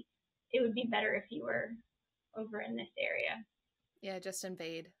would be better if you were over in this area. Yeah, just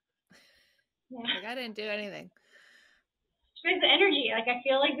invade. Yeah. Like, I didn't do anything. It's the energy. Like, I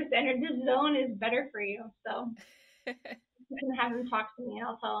feel like this zone is better for you. So you can have him talk to me, and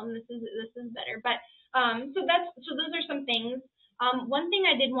I'll tell him this is better. But so those are some things. One thing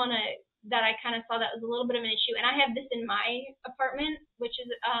I did want to that I kind of saw that was a little bit of an issue, and I have this in my apartment, which is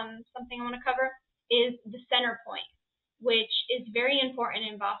something I want to cover, is the center point, which is very important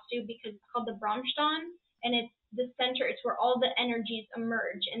in Vastu because it's called the Brahmstan, and it's the center. It's where all the energies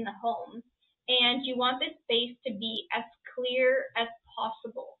emerge in the home, and you want this space to be as clear as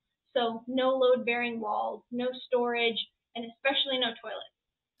possible. So no load-bearing walls, no storage, and especially no toilet.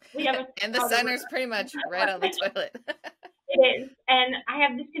 We have a and the center's pretty much right on the toilet. It is, and I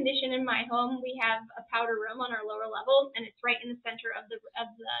have this condition in my home. We have a powder room on our lower level, and it's right in the center of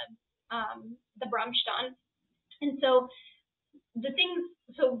the Brahmstan. And so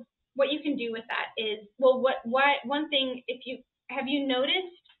what you can do with that is, well, one thing, if you have you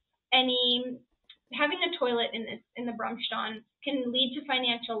noticed any having a toilet in the Brahmstan can lead to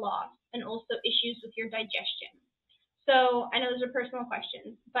financial loss and also issues with your digestion. So I know those are personal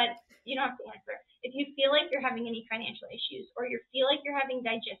questions, but you don't have to answer. If you feel like you're having any financial issues or you feel like you're having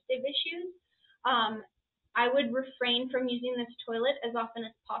digestive issues, I would refrain from using this toilet as often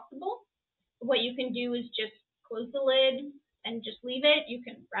as possible. What you can do is just close the lid and just leave it. You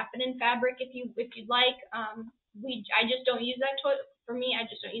can wrap it in fabric if you'd like. I just don't use that toilet. For me, I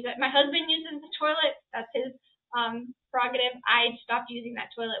just don't use that. My husband uses the toilet. That's his prerogative. I stopped using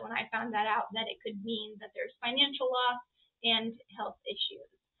that toilet when I found that out that it could mean that there's financial loss and health issues.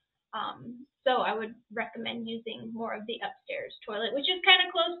 So I would recommend using more of the upstairs toilet, which is kind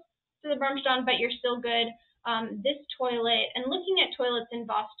of close to the Brahmstan, but you're still good. This toilet, and looking at toilets in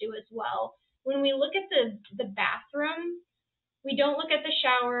Vastu as well, when we look at the bathroom, we don't look at the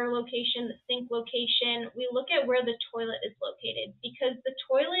shower location, the sink location. We look at where the toilet is located because the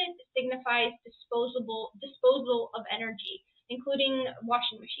toilet signifies disposal of energy, including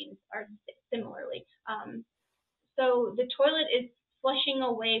washing machines are similarly. So the toilet is flushing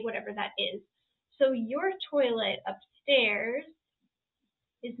away whatever that is. So your toilet upstairs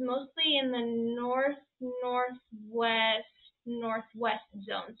is mostly in the north, northwest, northwest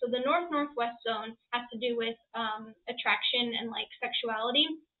zone. So the north, northwest zone has to do with attraction and like sexuality.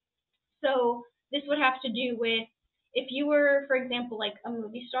 So this would have to do with if you were, for example, like a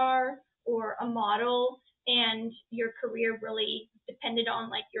movie star or a model and your career really depended on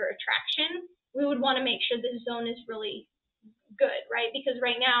like your attraction, we would want to make sure this zone is really good, right? Because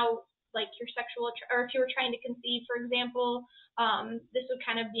right now, like your sexual, or if you were trying to conceive, for example, this would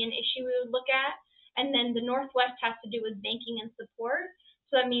kind of be an issue we would look at. And then the northwest has to do with banking and support.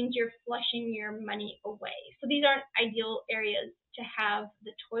 So that means you're flushing your money away. So these aren't ideal areas to have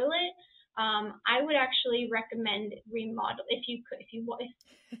the toilet. I would actually recommend remodel if you could, if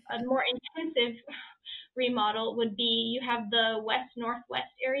a more intensive remodel would be you have the west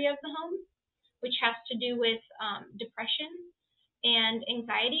northwest area of the home, which has to do with depression and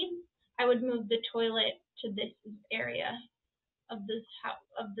anxiety. I would move the toilet to this area of the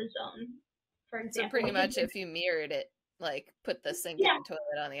zone, for example. So pretty much if you mirrored it, like put the sink and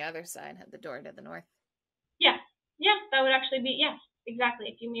toilet on the other side, had the door to the north. Yeah, that would actually be, yes, exactly.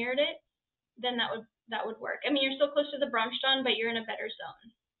 If you mirrored it, then that would work. I mean, you're still close to the Bromstone, but you're in a better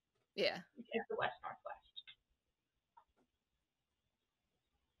zone. Yeah. Which is the west northwest.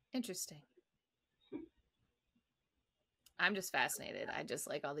 Interesting. I'm just fascinated. I just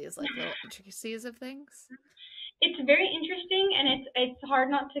like all these like little intricacies of things. It's very interesting, and it's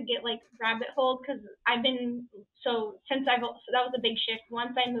hard not to get like rabbit hole because I've been so that was a big shift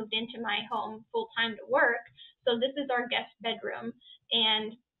once I moved into my home full time to work. So this is our guest bedroom,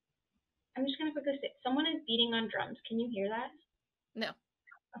 and I'm just gonna quickly say someone is beating on drums. Can you hear that? No.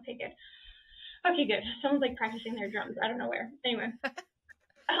 Okay, good. Okay, good. Someone's like practicing their drums. I don't know where. Anyway,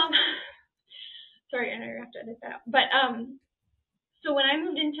 sorry, I know you have to edit that out. But so when I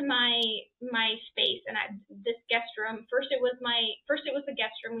moved into my space and this guest room, first it was the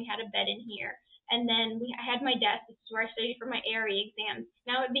guest room. We had a bed in here, and then I had my desk. This is where I studied for my ARE exams.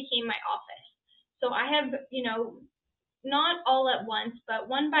 Now it became my office. So I have, not all at once, but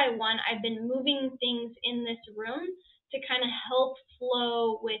one by one, I've been moving things in this room to kind of help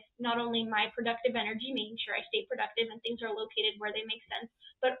flow with not only my productive energy, making sure I stay productive and things are located where they make sense,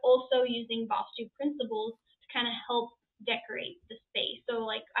 but also using Vastu principles to kind of help decorate the space. So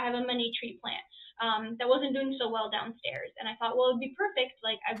like I have a money tree plant that wasn't doing so well downstairs, and I thought, well, it'd be perfect.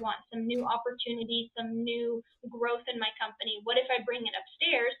 Like I want some new opportunities, some new growth in my company. What if I bring it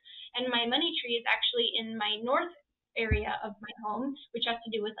upstairs? And my money tree is actually in my north area of my home, which has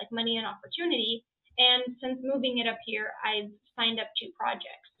to do with like money and opportunity. And since moving it up here, I've signed up 2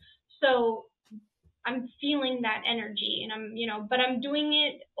 projects. So I'm feeling that energy, and but I'm doing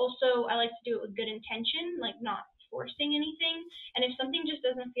it also. I like to do it with good intention, like not forcing anything. And if something just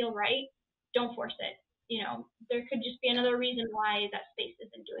doesn't feel right, don't force it. There could just be another reason why that space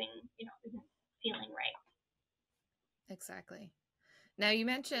isn't feeling right. Exactly. Now you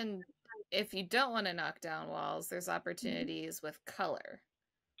mentioned if you don't want to knock down walls, there's opportunities with color.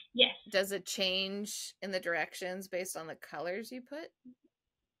 Yes. Does it change in the directions based on the colors you put?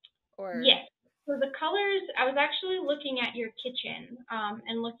 Or yes. So the colors, I was actually looking at your kitchen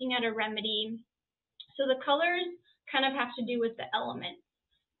and looking at a remedy. So the colors kind of have to do with the element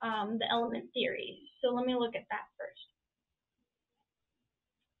theory. So let me look at that first.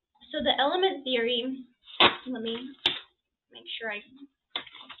 So the element theory, let me make sure I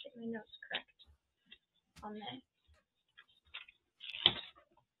get my notes correct on this.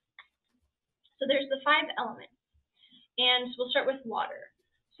 So there's the 5 elements, and we'll start with water.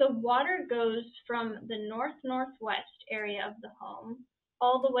 So water goes from the north-northwest area of the home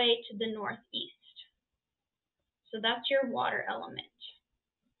all the way to the northeast. So that's your water element.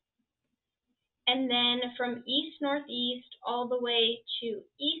 And then from east-northeast all the way to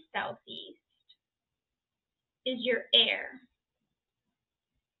east-southeast is your air.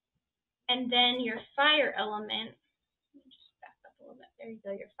 And then your fire element, let me just back up a little bit. There you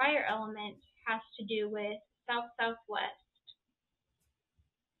go. Your fire element has to do with south-southwest.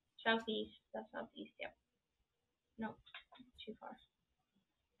 Southeast, yep. Nope, too far.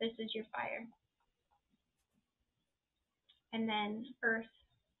 This is your fire. And then earth.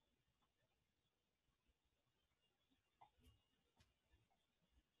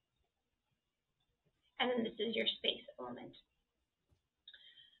 And then this is your space element.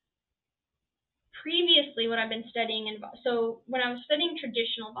 Previously, what I've been studying, so when I was studying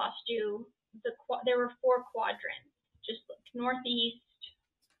traditional Vastu, there were 4 quadrants. Just look, northeast,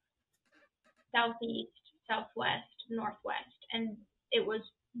 southeast, southwest, northwest. And it was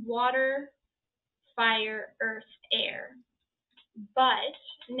water, fire, earth, air. But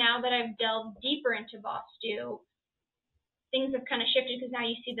now that I've delved deeper into Vastu, things have kind of shifted because now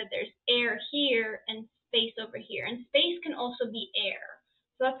you see that there's air here and space over here. And space can also be air.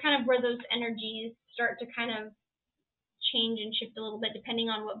 So that's kind of where those energies start to kind of change and shift a little bit depending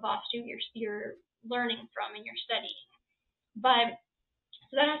on what Vastu you're learning from and you're studying. But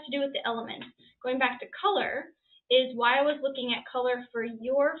so that has to do with the elements. Going back to color is why I was looking at color for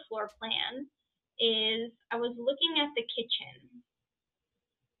your floor plan is I was looking at the kitchen.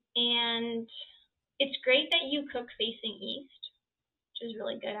 And it's great that you cook facing east, which is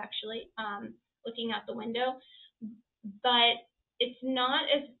really good actually, looking out the window. But it's not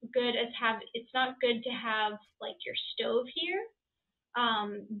as good as it's not good to have like your stove here,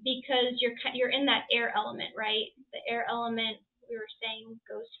 because you're in that air element, right? The air element, we were saying,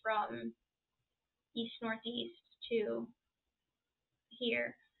 goes from east northeast to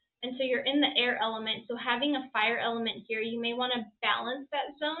here. And so you're in the air element. So having a fire element here, you may want to balance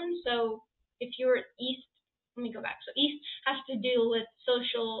that zone. So if you're east, let me go back. So east has to do with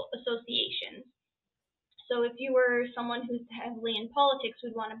social associations. So if you were someone who's heavily in politics,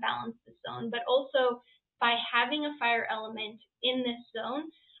 we'd want to balance the zone. But also by having a fire element in this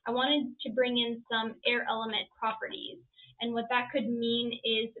zone, I wanted to bring in some air element properties. And what that could mean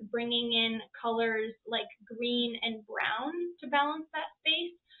is bringing in colors like green and brown to balance that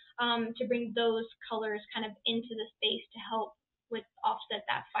space, to bring those colors kind of into the space to help with offset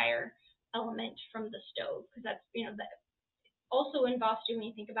that fire element from the stove. Because that's, also in Vastu, when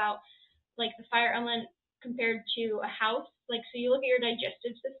you think about like the fire element compared to a house, like, so you look at your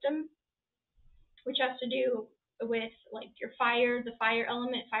digestive system, which has to do with like your fire, the fire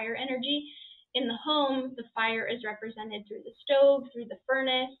element, fire energy. In the home, the fire is represented through the stove, through the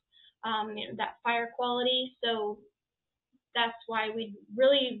furnace, that fire quality. So that's why we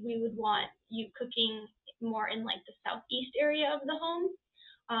would want you cooking more in like the southeast area of the home.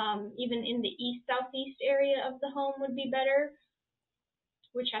 Even in the east southeast area of the home would be better,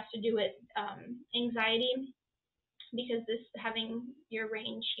 which has to do with anxiety, because this having your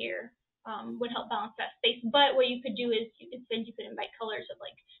range here would help balance that space. But what you could do is you could invite colors of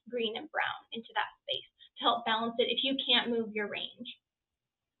like green and brown into that space to help balance it if you can't move your range.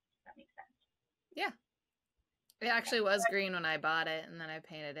 Does that make sense? Yeah. It actually was green when I bought it, and then I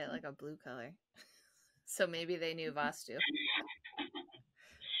painted it like a blue color. So maybe they knew Vastu.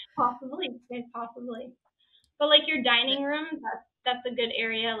 Possibly. But like your dining room, that's a good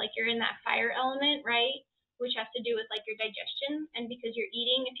area. Like you're in that fire element, right? Which has to do with like your digestion. And because you're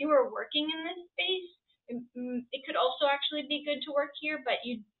eating, if you were working in this space, it could also actually be good to work here, but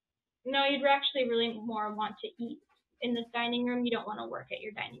you'd actually really more want to eat in this dining room. You don't want to work at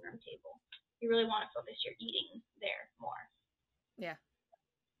your dining room table. You really want to focus your eating there more. Yeah.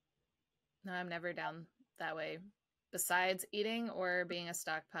 No, I'm never down that way, besides eating or being a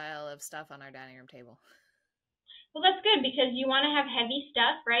stockpile of stuff on our dining room table. Well, that's good, because you want to have heavy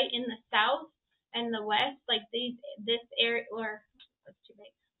stuff, right, in the south and the west, like this area, or that's too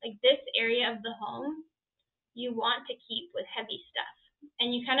big, like this area of the home, you want to keep with heavy stuff.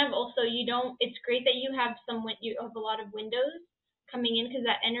 And you kind of also, it's great that you have you have a lot of windows coming in, because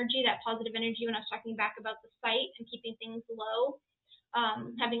that energy, that positive energy, when I was talking back about the site and keeping things low,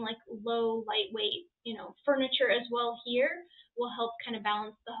 having like low, lightweight, furniture as well here will help kind of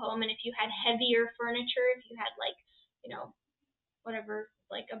balance the home. And if you had heavier furniture, if you had like, whatever,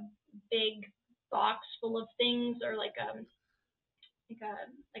 like a big box full of things, or like a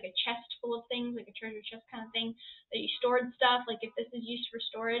chest full of things, like a treasure chest kind of thing that you stored stuff, like if this is used for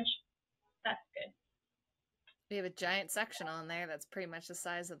storage, that's good. We have a giant sectional in there that's pretty much the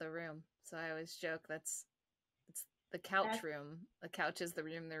size of the room. So I always joke it's the couch room. The couch is the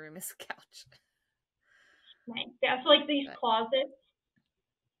room is the couch. Nice. Yeah, so like these closets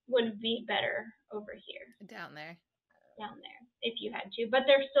would be better over here. Down there, if you had to. But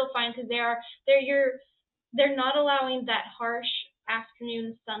they're still fine, because they're not allowing that harsh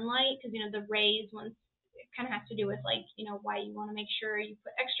afternoon sunlight, because the rays, once it kind of has to do with like why you want to make sure you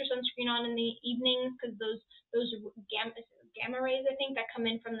put extra sunscreen on in the evenings, because those gamma rays, I think, that come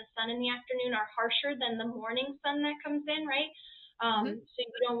in from the sun in the afternoon are harsher than the morning sun that comes in, right? So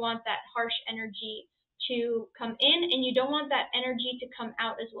you don't want that harsh energy to come in, and you don't want that energy to come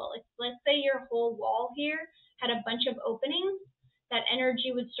out as well. If, let's say, your whole wall here had a bunch of openings, that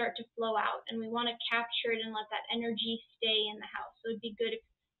energy would start to flow out, and we want to capture it and let that energy stay in the house. So it'd be good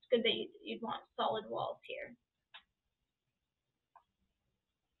it's good that you'd want solid walls here.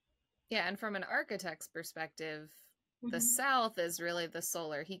 Yeah, and from an architect's perspective, the south is really the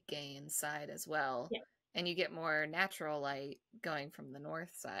solar heat gain side as well. Yeah. And you get more natural light going from the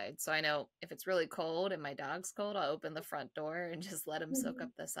north side. So I know if it's really cold and my dog's cold, I'll open the front door and just let him soak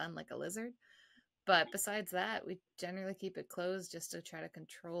up the sun like a lizard. But besides that, we generally keep it closed just to try to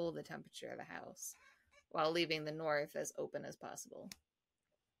control the temperature of the house while leaving the north as open as possible.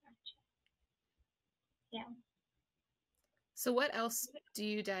 Yeah. So what else do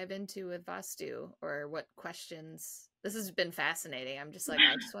you dive into with Vastu, or what questions? This has been fascinating. I'm just like,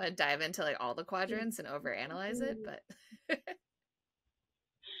 I just want to dive into like all the quadrants and overanalyze it, but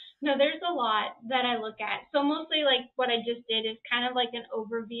No, there's a lot that I look at. So mostly like what I just did is kind of like an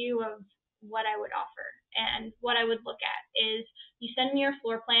overview of what I would offer. And what I would look at is you send me your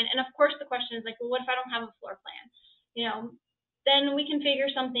floor plan. And of course the question is like, well, what if I don't have a floor plan? You know, then we can figure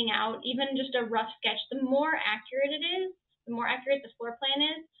something out, even just a rough sketch. The more accurate it is, the more accurate the floor plan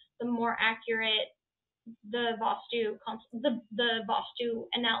is, the more accurate the Vastu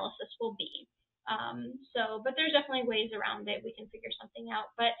analysis will be. But there's definitely ways around it. We can figure something out.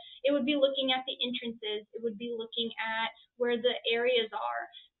 But it would be looking at the entrances. It would be looking at where the areas are,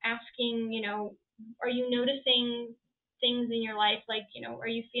 asking, are you noticing things in your life? Like, are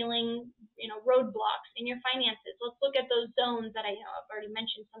you feeling, roadblocks in your finances? Let's look at those zones that I've already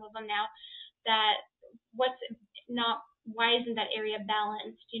mentioned some of them now, that why isn't that area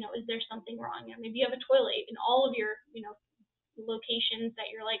balanced? Is there something wrong? Maybe you have a toilet in all of your, locations that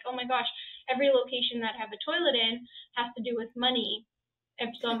you're like, oh my gosh, every location that I have a toilet in has to do with money.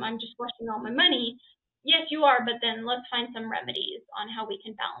 If so, I'm just flushing all my money. Yes, you are, but then let's find some remedies on how we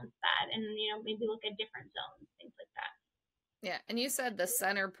can balance that, and maybe look at different zones, things like that. Yeah, and you said the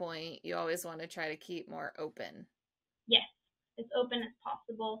center point you always want to try to keep more open. Yes, as open as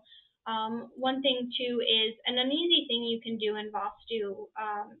possible. One thing too is, and an easy thing you can do in Vastu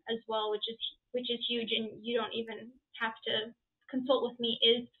as well, which is huge, and you don't even have to consult with me,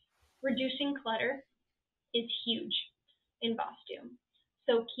 is reducing clutter is huge in Vastu.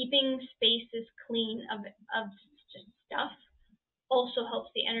 So keeping spaces clean of just stuff also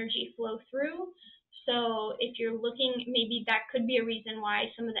helps the energy flow through. So if you're looking, maybe that could be a reason why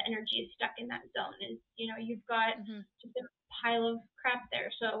some of the energy is stuck in that zone, is you've got just a pile of crap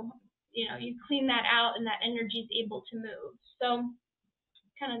there. So you clean that out and that energy is able to move. So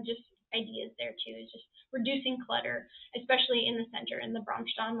kind of just ideas there too, is just reducing clutter, especially in the center, in the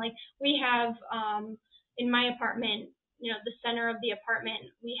Bromston. Like we have in my apartment, the center of the apartment,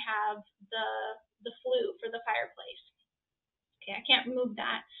 we have the flue for the fireplace. Okay, I can't remove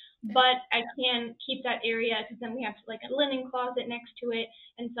that, but I can keep that area, because then we have like a linen closet next to it,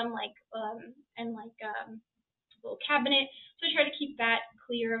 and some little cabinet. So I try to keep that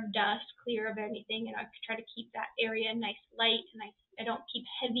clear of dust, clear of anything, and I try to keep that area nice light, and I don't keep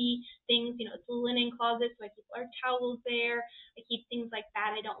heavy things. It's a linen closet, so I keep our towels there. I keep things like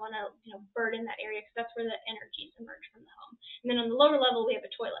that. I don't want to burden that area, because that's where the energies emerge from the home. And then on the lower level we have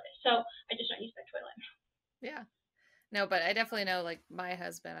a toilet, so I just don't use that toilet. Yeah. No, but I definitely know, like, my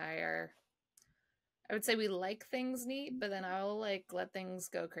husband and I would say we like things neat, but then I'll like let things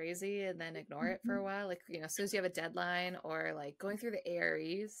go crazy and then ignore it for a while. Like, as soon as you have a deadline, or like going through the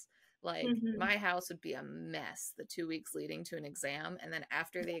Aries, like my house would be a mess the 2 weeks leading to an exam. And then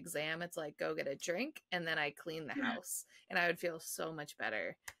after the exam, it's like, go get a drink. And then I clean the house, and I would feel so much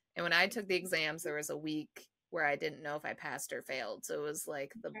better. And when I took the exams, there was a week where I didn't know if I passed or failed. So it was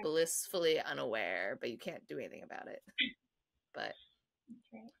like the blissfully unaware, but you can't do anything about it. But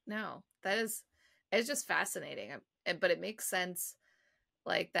no, it's just fascinating. But it makes sense,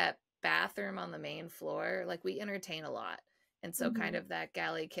 like that bathroom on the main floor, like we entertain a lot. And so kind of that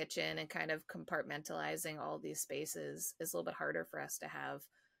galley kitchen and kind of compartmentalizing all these spaces is a little bit harder for us to have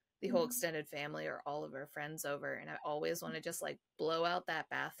the whole extended family or all of our friends over. And I always want to just like blow out that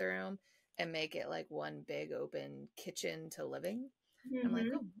bathroom and make it like one big open kitchen to living. I'm like,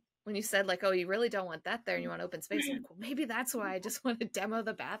 oh, when you said like, oh, you really don't want that there and you want open space, I'm like, well, maybe that's why I just want to demo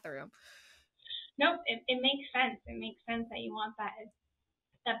the bathroom. Nope, it makes sense. It makes sense that you want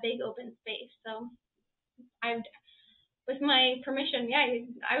that big open space. So with my permission, yeah,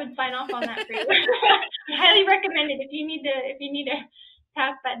 I would sign off on that for you. I highly recommend it. If you need to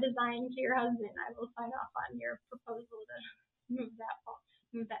pass that design to your husband, I will sign off on your proposal to move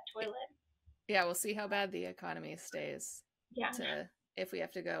that toilet. Yeah, we'll see how bad the economy stays. Yeah. If we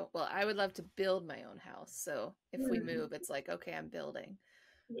have to go. Well, I would love to build my own house. So if we move, it's like, okay, I'm building.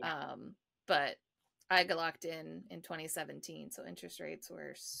 Yeah. But I got locked in 2017, so interest rates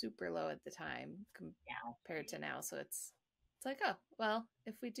were super low at the time compared to now. So it's like, oh, well,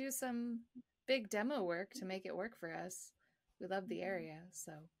 if we do some big demo work to make it work for us, we love the area.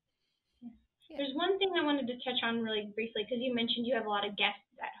 So yeah. There's one thing I wanted to touch on really briefly, because you mentioned you have a lot of guests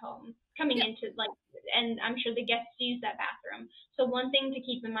at home coming into, like, and I'm sure the guests use that bathroom. So one thing to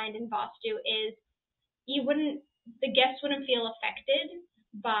keep in mind in Vastu is the guests wouldn't feel affected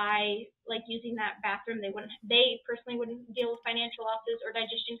by like using that bathroom. They personally wouldn't deal with financial losses or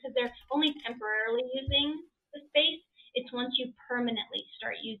digestion because they're only temporarily using the space. It's once you permanently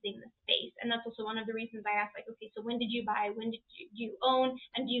start using the space. And that's also one of the reasons I asked, like, okay, so when did you buy? When did you own?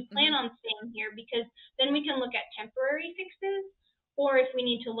 And do you plan on staying here? Because then we can look at temporary fixes. Or if we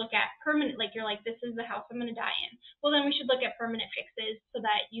need to look at permanent, like you're like, this is the house I'm going to die in. Well, then we should look at permanent fixes so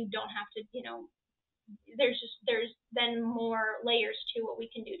that you don't have to, there's then more layers to what we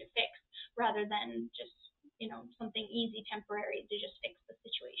can do to fix rather than just, something easy temporary to just fix the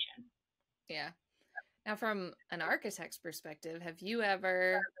situation. Yeah. Now, from an architect's perspective, have you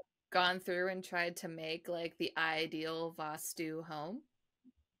ever gone through and tried to make like the ideal Vastu home?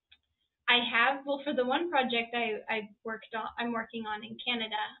 I have. Well, for the one project I'm working on in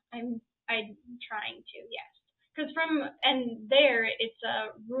Canada, I'm trying to, yes. Because there it's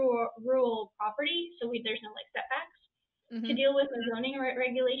a rural property, so there's no like setbacks to deal with the zoning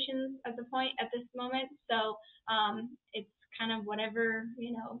regulations at this moment. So it's kind of whatever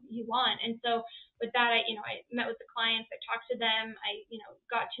you want. And so with that, I met with the clients, I talked to them, I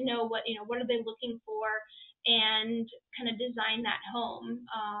got to know what are they looking for, and kind of design that home.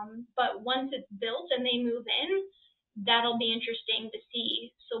 But once it's built and they move in, that'll be interesting to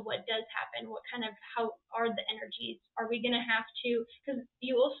see. So what does happen? How are the energies? Are we going to have to, because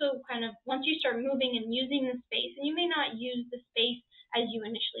you also kind of, once you start moving and using the space, and you may not use the space as you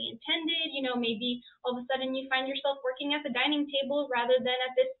initially intended, maybe all of a sudden you find yourself working at the dining table rather than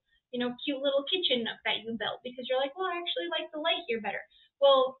at this, cute little kitchen nook that you built because you're like, well, I actually like the light here better.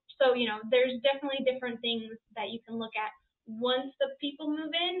 Well, so, there's definitely different things that you can look at once the people move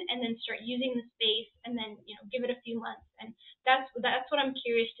in and then start using the space and then, give it a few months. And that's what I'm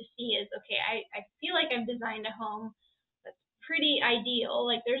curious to see is, okay, I feel like I've designed a home that's pretty ideal.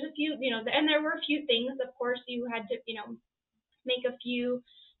 Like there's a few, and there were a few things, of course, you had to, make a few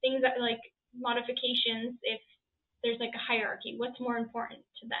things that like modifications if there's like a hierarchy. What's more important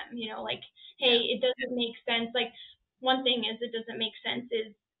to them? Like, hey, it doesn't make sense. Like one thing is it doesn't make sense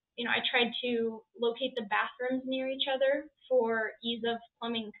is, I tried to locate the bathrooms near each other for ease of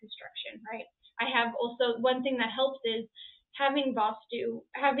plumbing construction, right? I have also, one thing that helps is having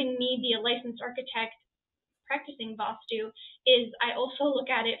me be a licensed architect practicing Vastu is I also look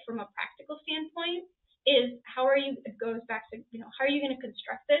at it from a practical standpoint is it goes back to, how are you going to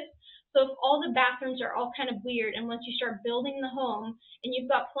construct this? So if all the bathrooms are all kind of weird and once you start building the home and you've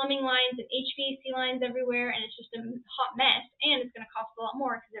got plumbing lines and HVAC lines everywhere and it's just a hot mess and it's going to cost a lot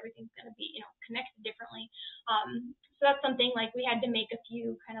more because everything's going to be, connected differently. So that's something like we had to make a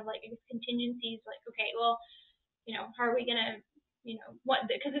few kind of like contingencies like, okay, well, how are we going to,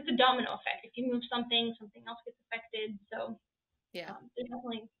 because it's a domino effect. If you move something else gets affected. So there's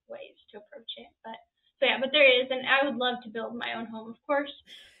definitely ways to approach it. But there is, and I would love to build my own home, of course,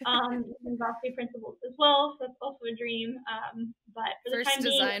 using Vastu principles as well. So that's also a dream. But for the time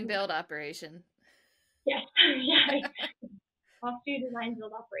being, design build operation. Yes, yeah. Vastu design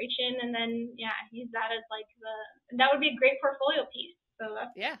build operation, and then use that as like that would be a great portfolio piece. So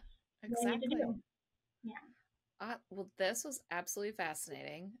that's exactly. what I need to do. Yeah. Well, this was absolutely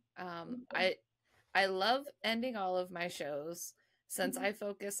fascinating. I love ending all of my shows since I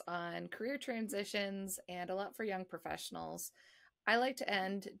focus on career transitions and a lot for young professionals. I like to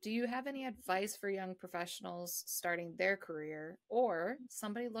end, do you have any advice for young professionals starting their career or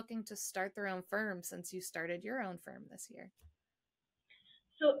somebody looking to start their own firm since you started your own firm this year?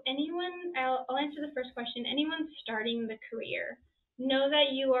 So I'll answer the first question. Anyone starting the career, know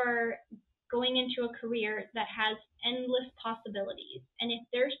that you are going into a career that has endless possibilities. And if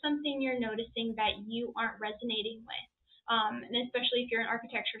there's something you're noticing that you aren't resonating with, and especially if you're in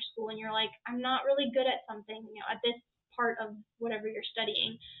architecture school and you're like, I'm not really good at something, at this part of whatever you're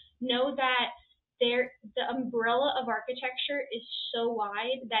studying, know that the umbrella of architecture is so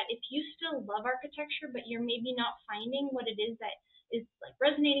wide that if you still love architecture, but you're maybe not finding what it is that is like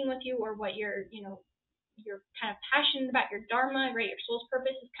resonating with you or what you're kind of passionate about, your dharma, right? Your soul's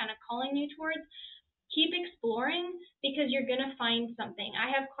purpose is kind of calling you towards. Keep exploring because you're going to find something. I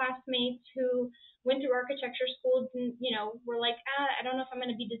have classmates who went through architecture school and, were like, I don't know if I'm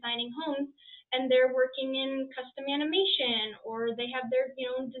going to be designing homes. And they're working in custom animation or they have their,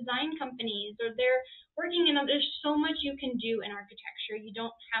 design companies or they're working in, there's so much you can do in architecture. You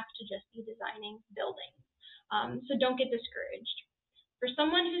don't have to just be designing buildings. So don't get discouraged. For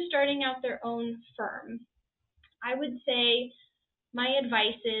someone who's starting out their own firm, I would say my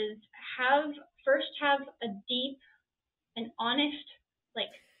advice is have a deep and honest,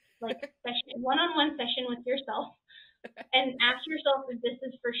 like session, one-on-one session with yourself, and ask yourself if this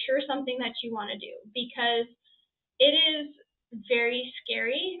is for sure something that you want to do, because it is very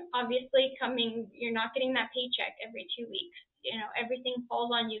scary. Obviously, you're not getting that paycheck every 2 weeks. Everything falls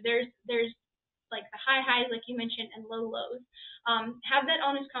on you. There's like the high highs, like you mentioned, and low lows. Have that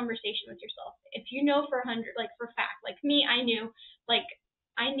honest conversation with yourself. If you know for 100, like for a fact, like me, I knew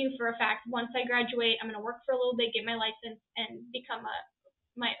for a fact, once I graduate, I'm going to work for a little bit, get my license, and become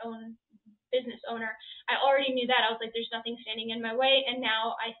my own business owner. I already knew that. I was like, there's nothing standing in my way. And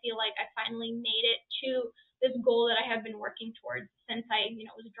now I feel like I finally made it to this goal that I have been working towards since I,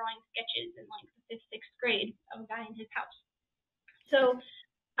 was drawing sketches in like the 5th, 6th grade of a guy in his house. So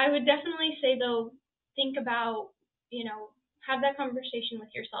I would definitely say, though, think about, have that conversation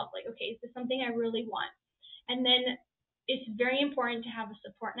with yourself. Like, okay, is this something I really want? And then it's very important to have a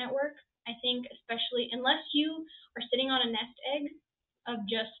support network. I think, especially unless you are sitting on a nest egg of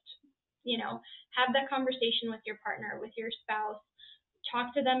just, have that conversation with your partner, with your spouse,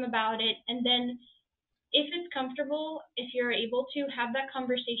 talk to them about it. And then if it's comfortable, if you're able to have that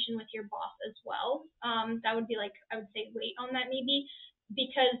conversation with your boss as well, that would be like, I would say wait on that maybe,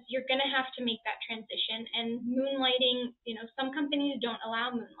 because you're going to have to make that transition. And moonlighting, some companies don't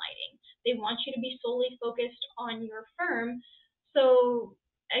allow moonlighting. They want you to be solely focused on your firm. So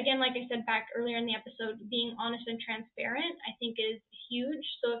again, like I said back earlier in the episode, being honest and transparent, I think is huge.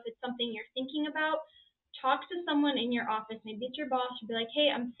 So if it's something you're thinking about, talk to someone in your office. Maybe it's your boss. Be like, hey,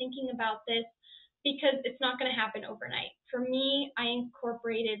 I'm thinking about this, because it's not going to happen overnight. For me, I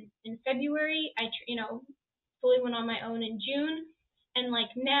incorporated in February. I, fully went on my own in June. And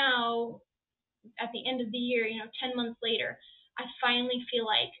like now, at the end of the year, 10 months later, I finally feel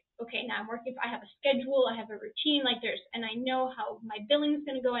like, okay, now I'm working, I have a schedule, I have a routine, and I know how my billing is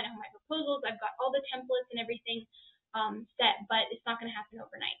going to go, I know my proposals, I've got all the templates and everything set, but it's not going to happen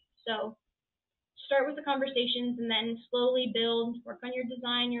overnight. So start with the conversations and then slowly build, work on your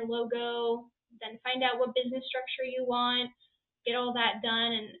design, your logo, then find out what business structure you want, get all that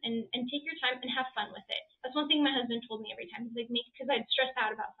done, and take your time and have fun with it. That's one thing my husband told me every time. He's like, because I'd stress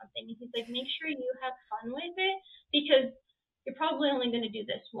out about something. He's like, make sure you have fun with it, because you're probably only going to do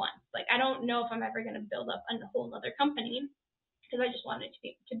this once. Like, I don't know if I'm ever going to build up a whole other company, because I just wanted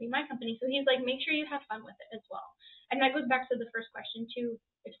it to be my company. So he's like, make sure you have fun with it as well. And that goes back to the first question too.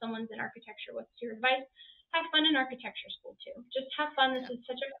 If someone's in architecture, what's your advice? Have fun in architecture school too. Just have fun. This is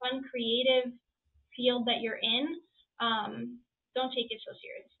such a fun, creative field that you're in. Don't take it so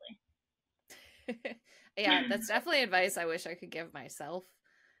seriously. Yeah, that's definitely advice I wish I could give myself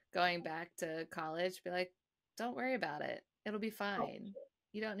going back to college. Be like, don't worry about it. It'll be fine.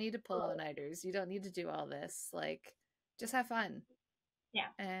 You don't need to pull all-nighters. You don't need to do all this. Like, just have fun. Yeah.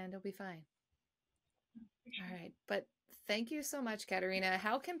 And it'll be fine. All right. But thank you so much, Katerina.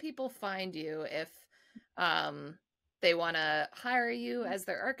 How can people find you if they want to hire you as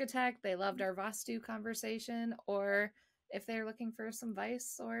their architect, they loved our Vastu conversation, or if they're looking for some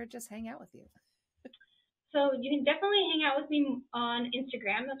advice or just hang out with you? So you can definitely hang out with me on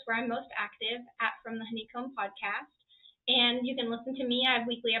Instagram. That's where I'm most active, at From the Honeycomb Podcast. And you can listen to me. I have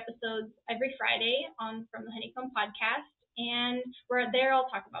weekly episodes every Friday on From the Honeycomb Podcast. And we're there. I'll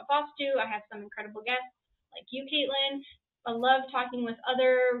talk about Vastu. I have some incredible guests like you, Caitlin. I love talking with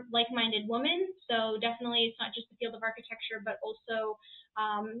other like-minded women. So definitely it's not just the field of architecture, but also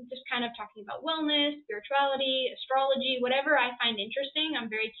just kind of talking about wellness, spirituality, astrology, whatever I find interesting.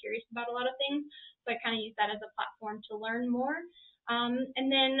 I'm very curious about a lot of things. So I kind of use that as a platform to learn more. And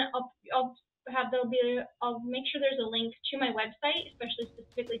then I'll make sure there's a link to my website, especially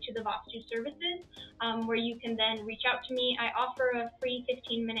specifically to the Vastu services, where you can then reach out to me. I offer a free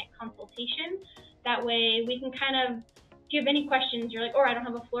 15-minute consultation. That way we can kind of, if you have any questions, you're like, I don't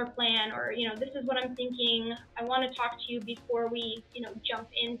have a floor plan, or, this is what I'm thinking. I want to talk to you before we, jump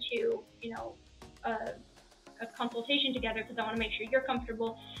into, a consultation together, because I want to make sure you're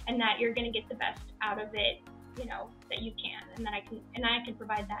comfortable and that you're going to get the best out of it, that you can, and that I can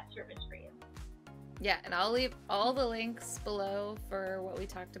provide that service for you. Yeah, and I'll leave all the links below for what we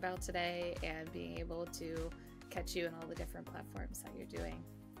talked about today and being able to catch you in all the different platforms that you're doing.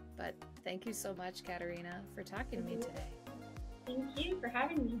 But thank you so much, Katerina, for talking to me today. Thank you for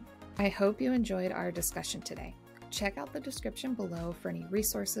having me. I hope you enjoyed our discussion today. Check out the description below for any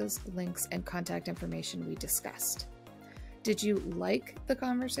resources, links, and contact information we discussed. Did you like the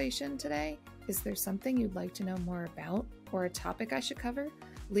conversation today? Is there something you'd like to know more about, or a topic I should cover?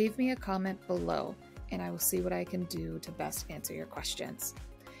 Leave me a comment below, and I will see what I can do to best answer your questions.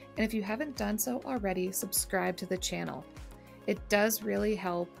 And if you haven't done so already, subscribe to the channel. It does really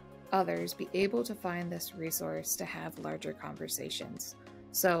help others be able to find this resource to have larger conversations.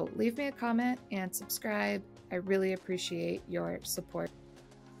 So leave me a comment and subscribe. I really appreciate your support.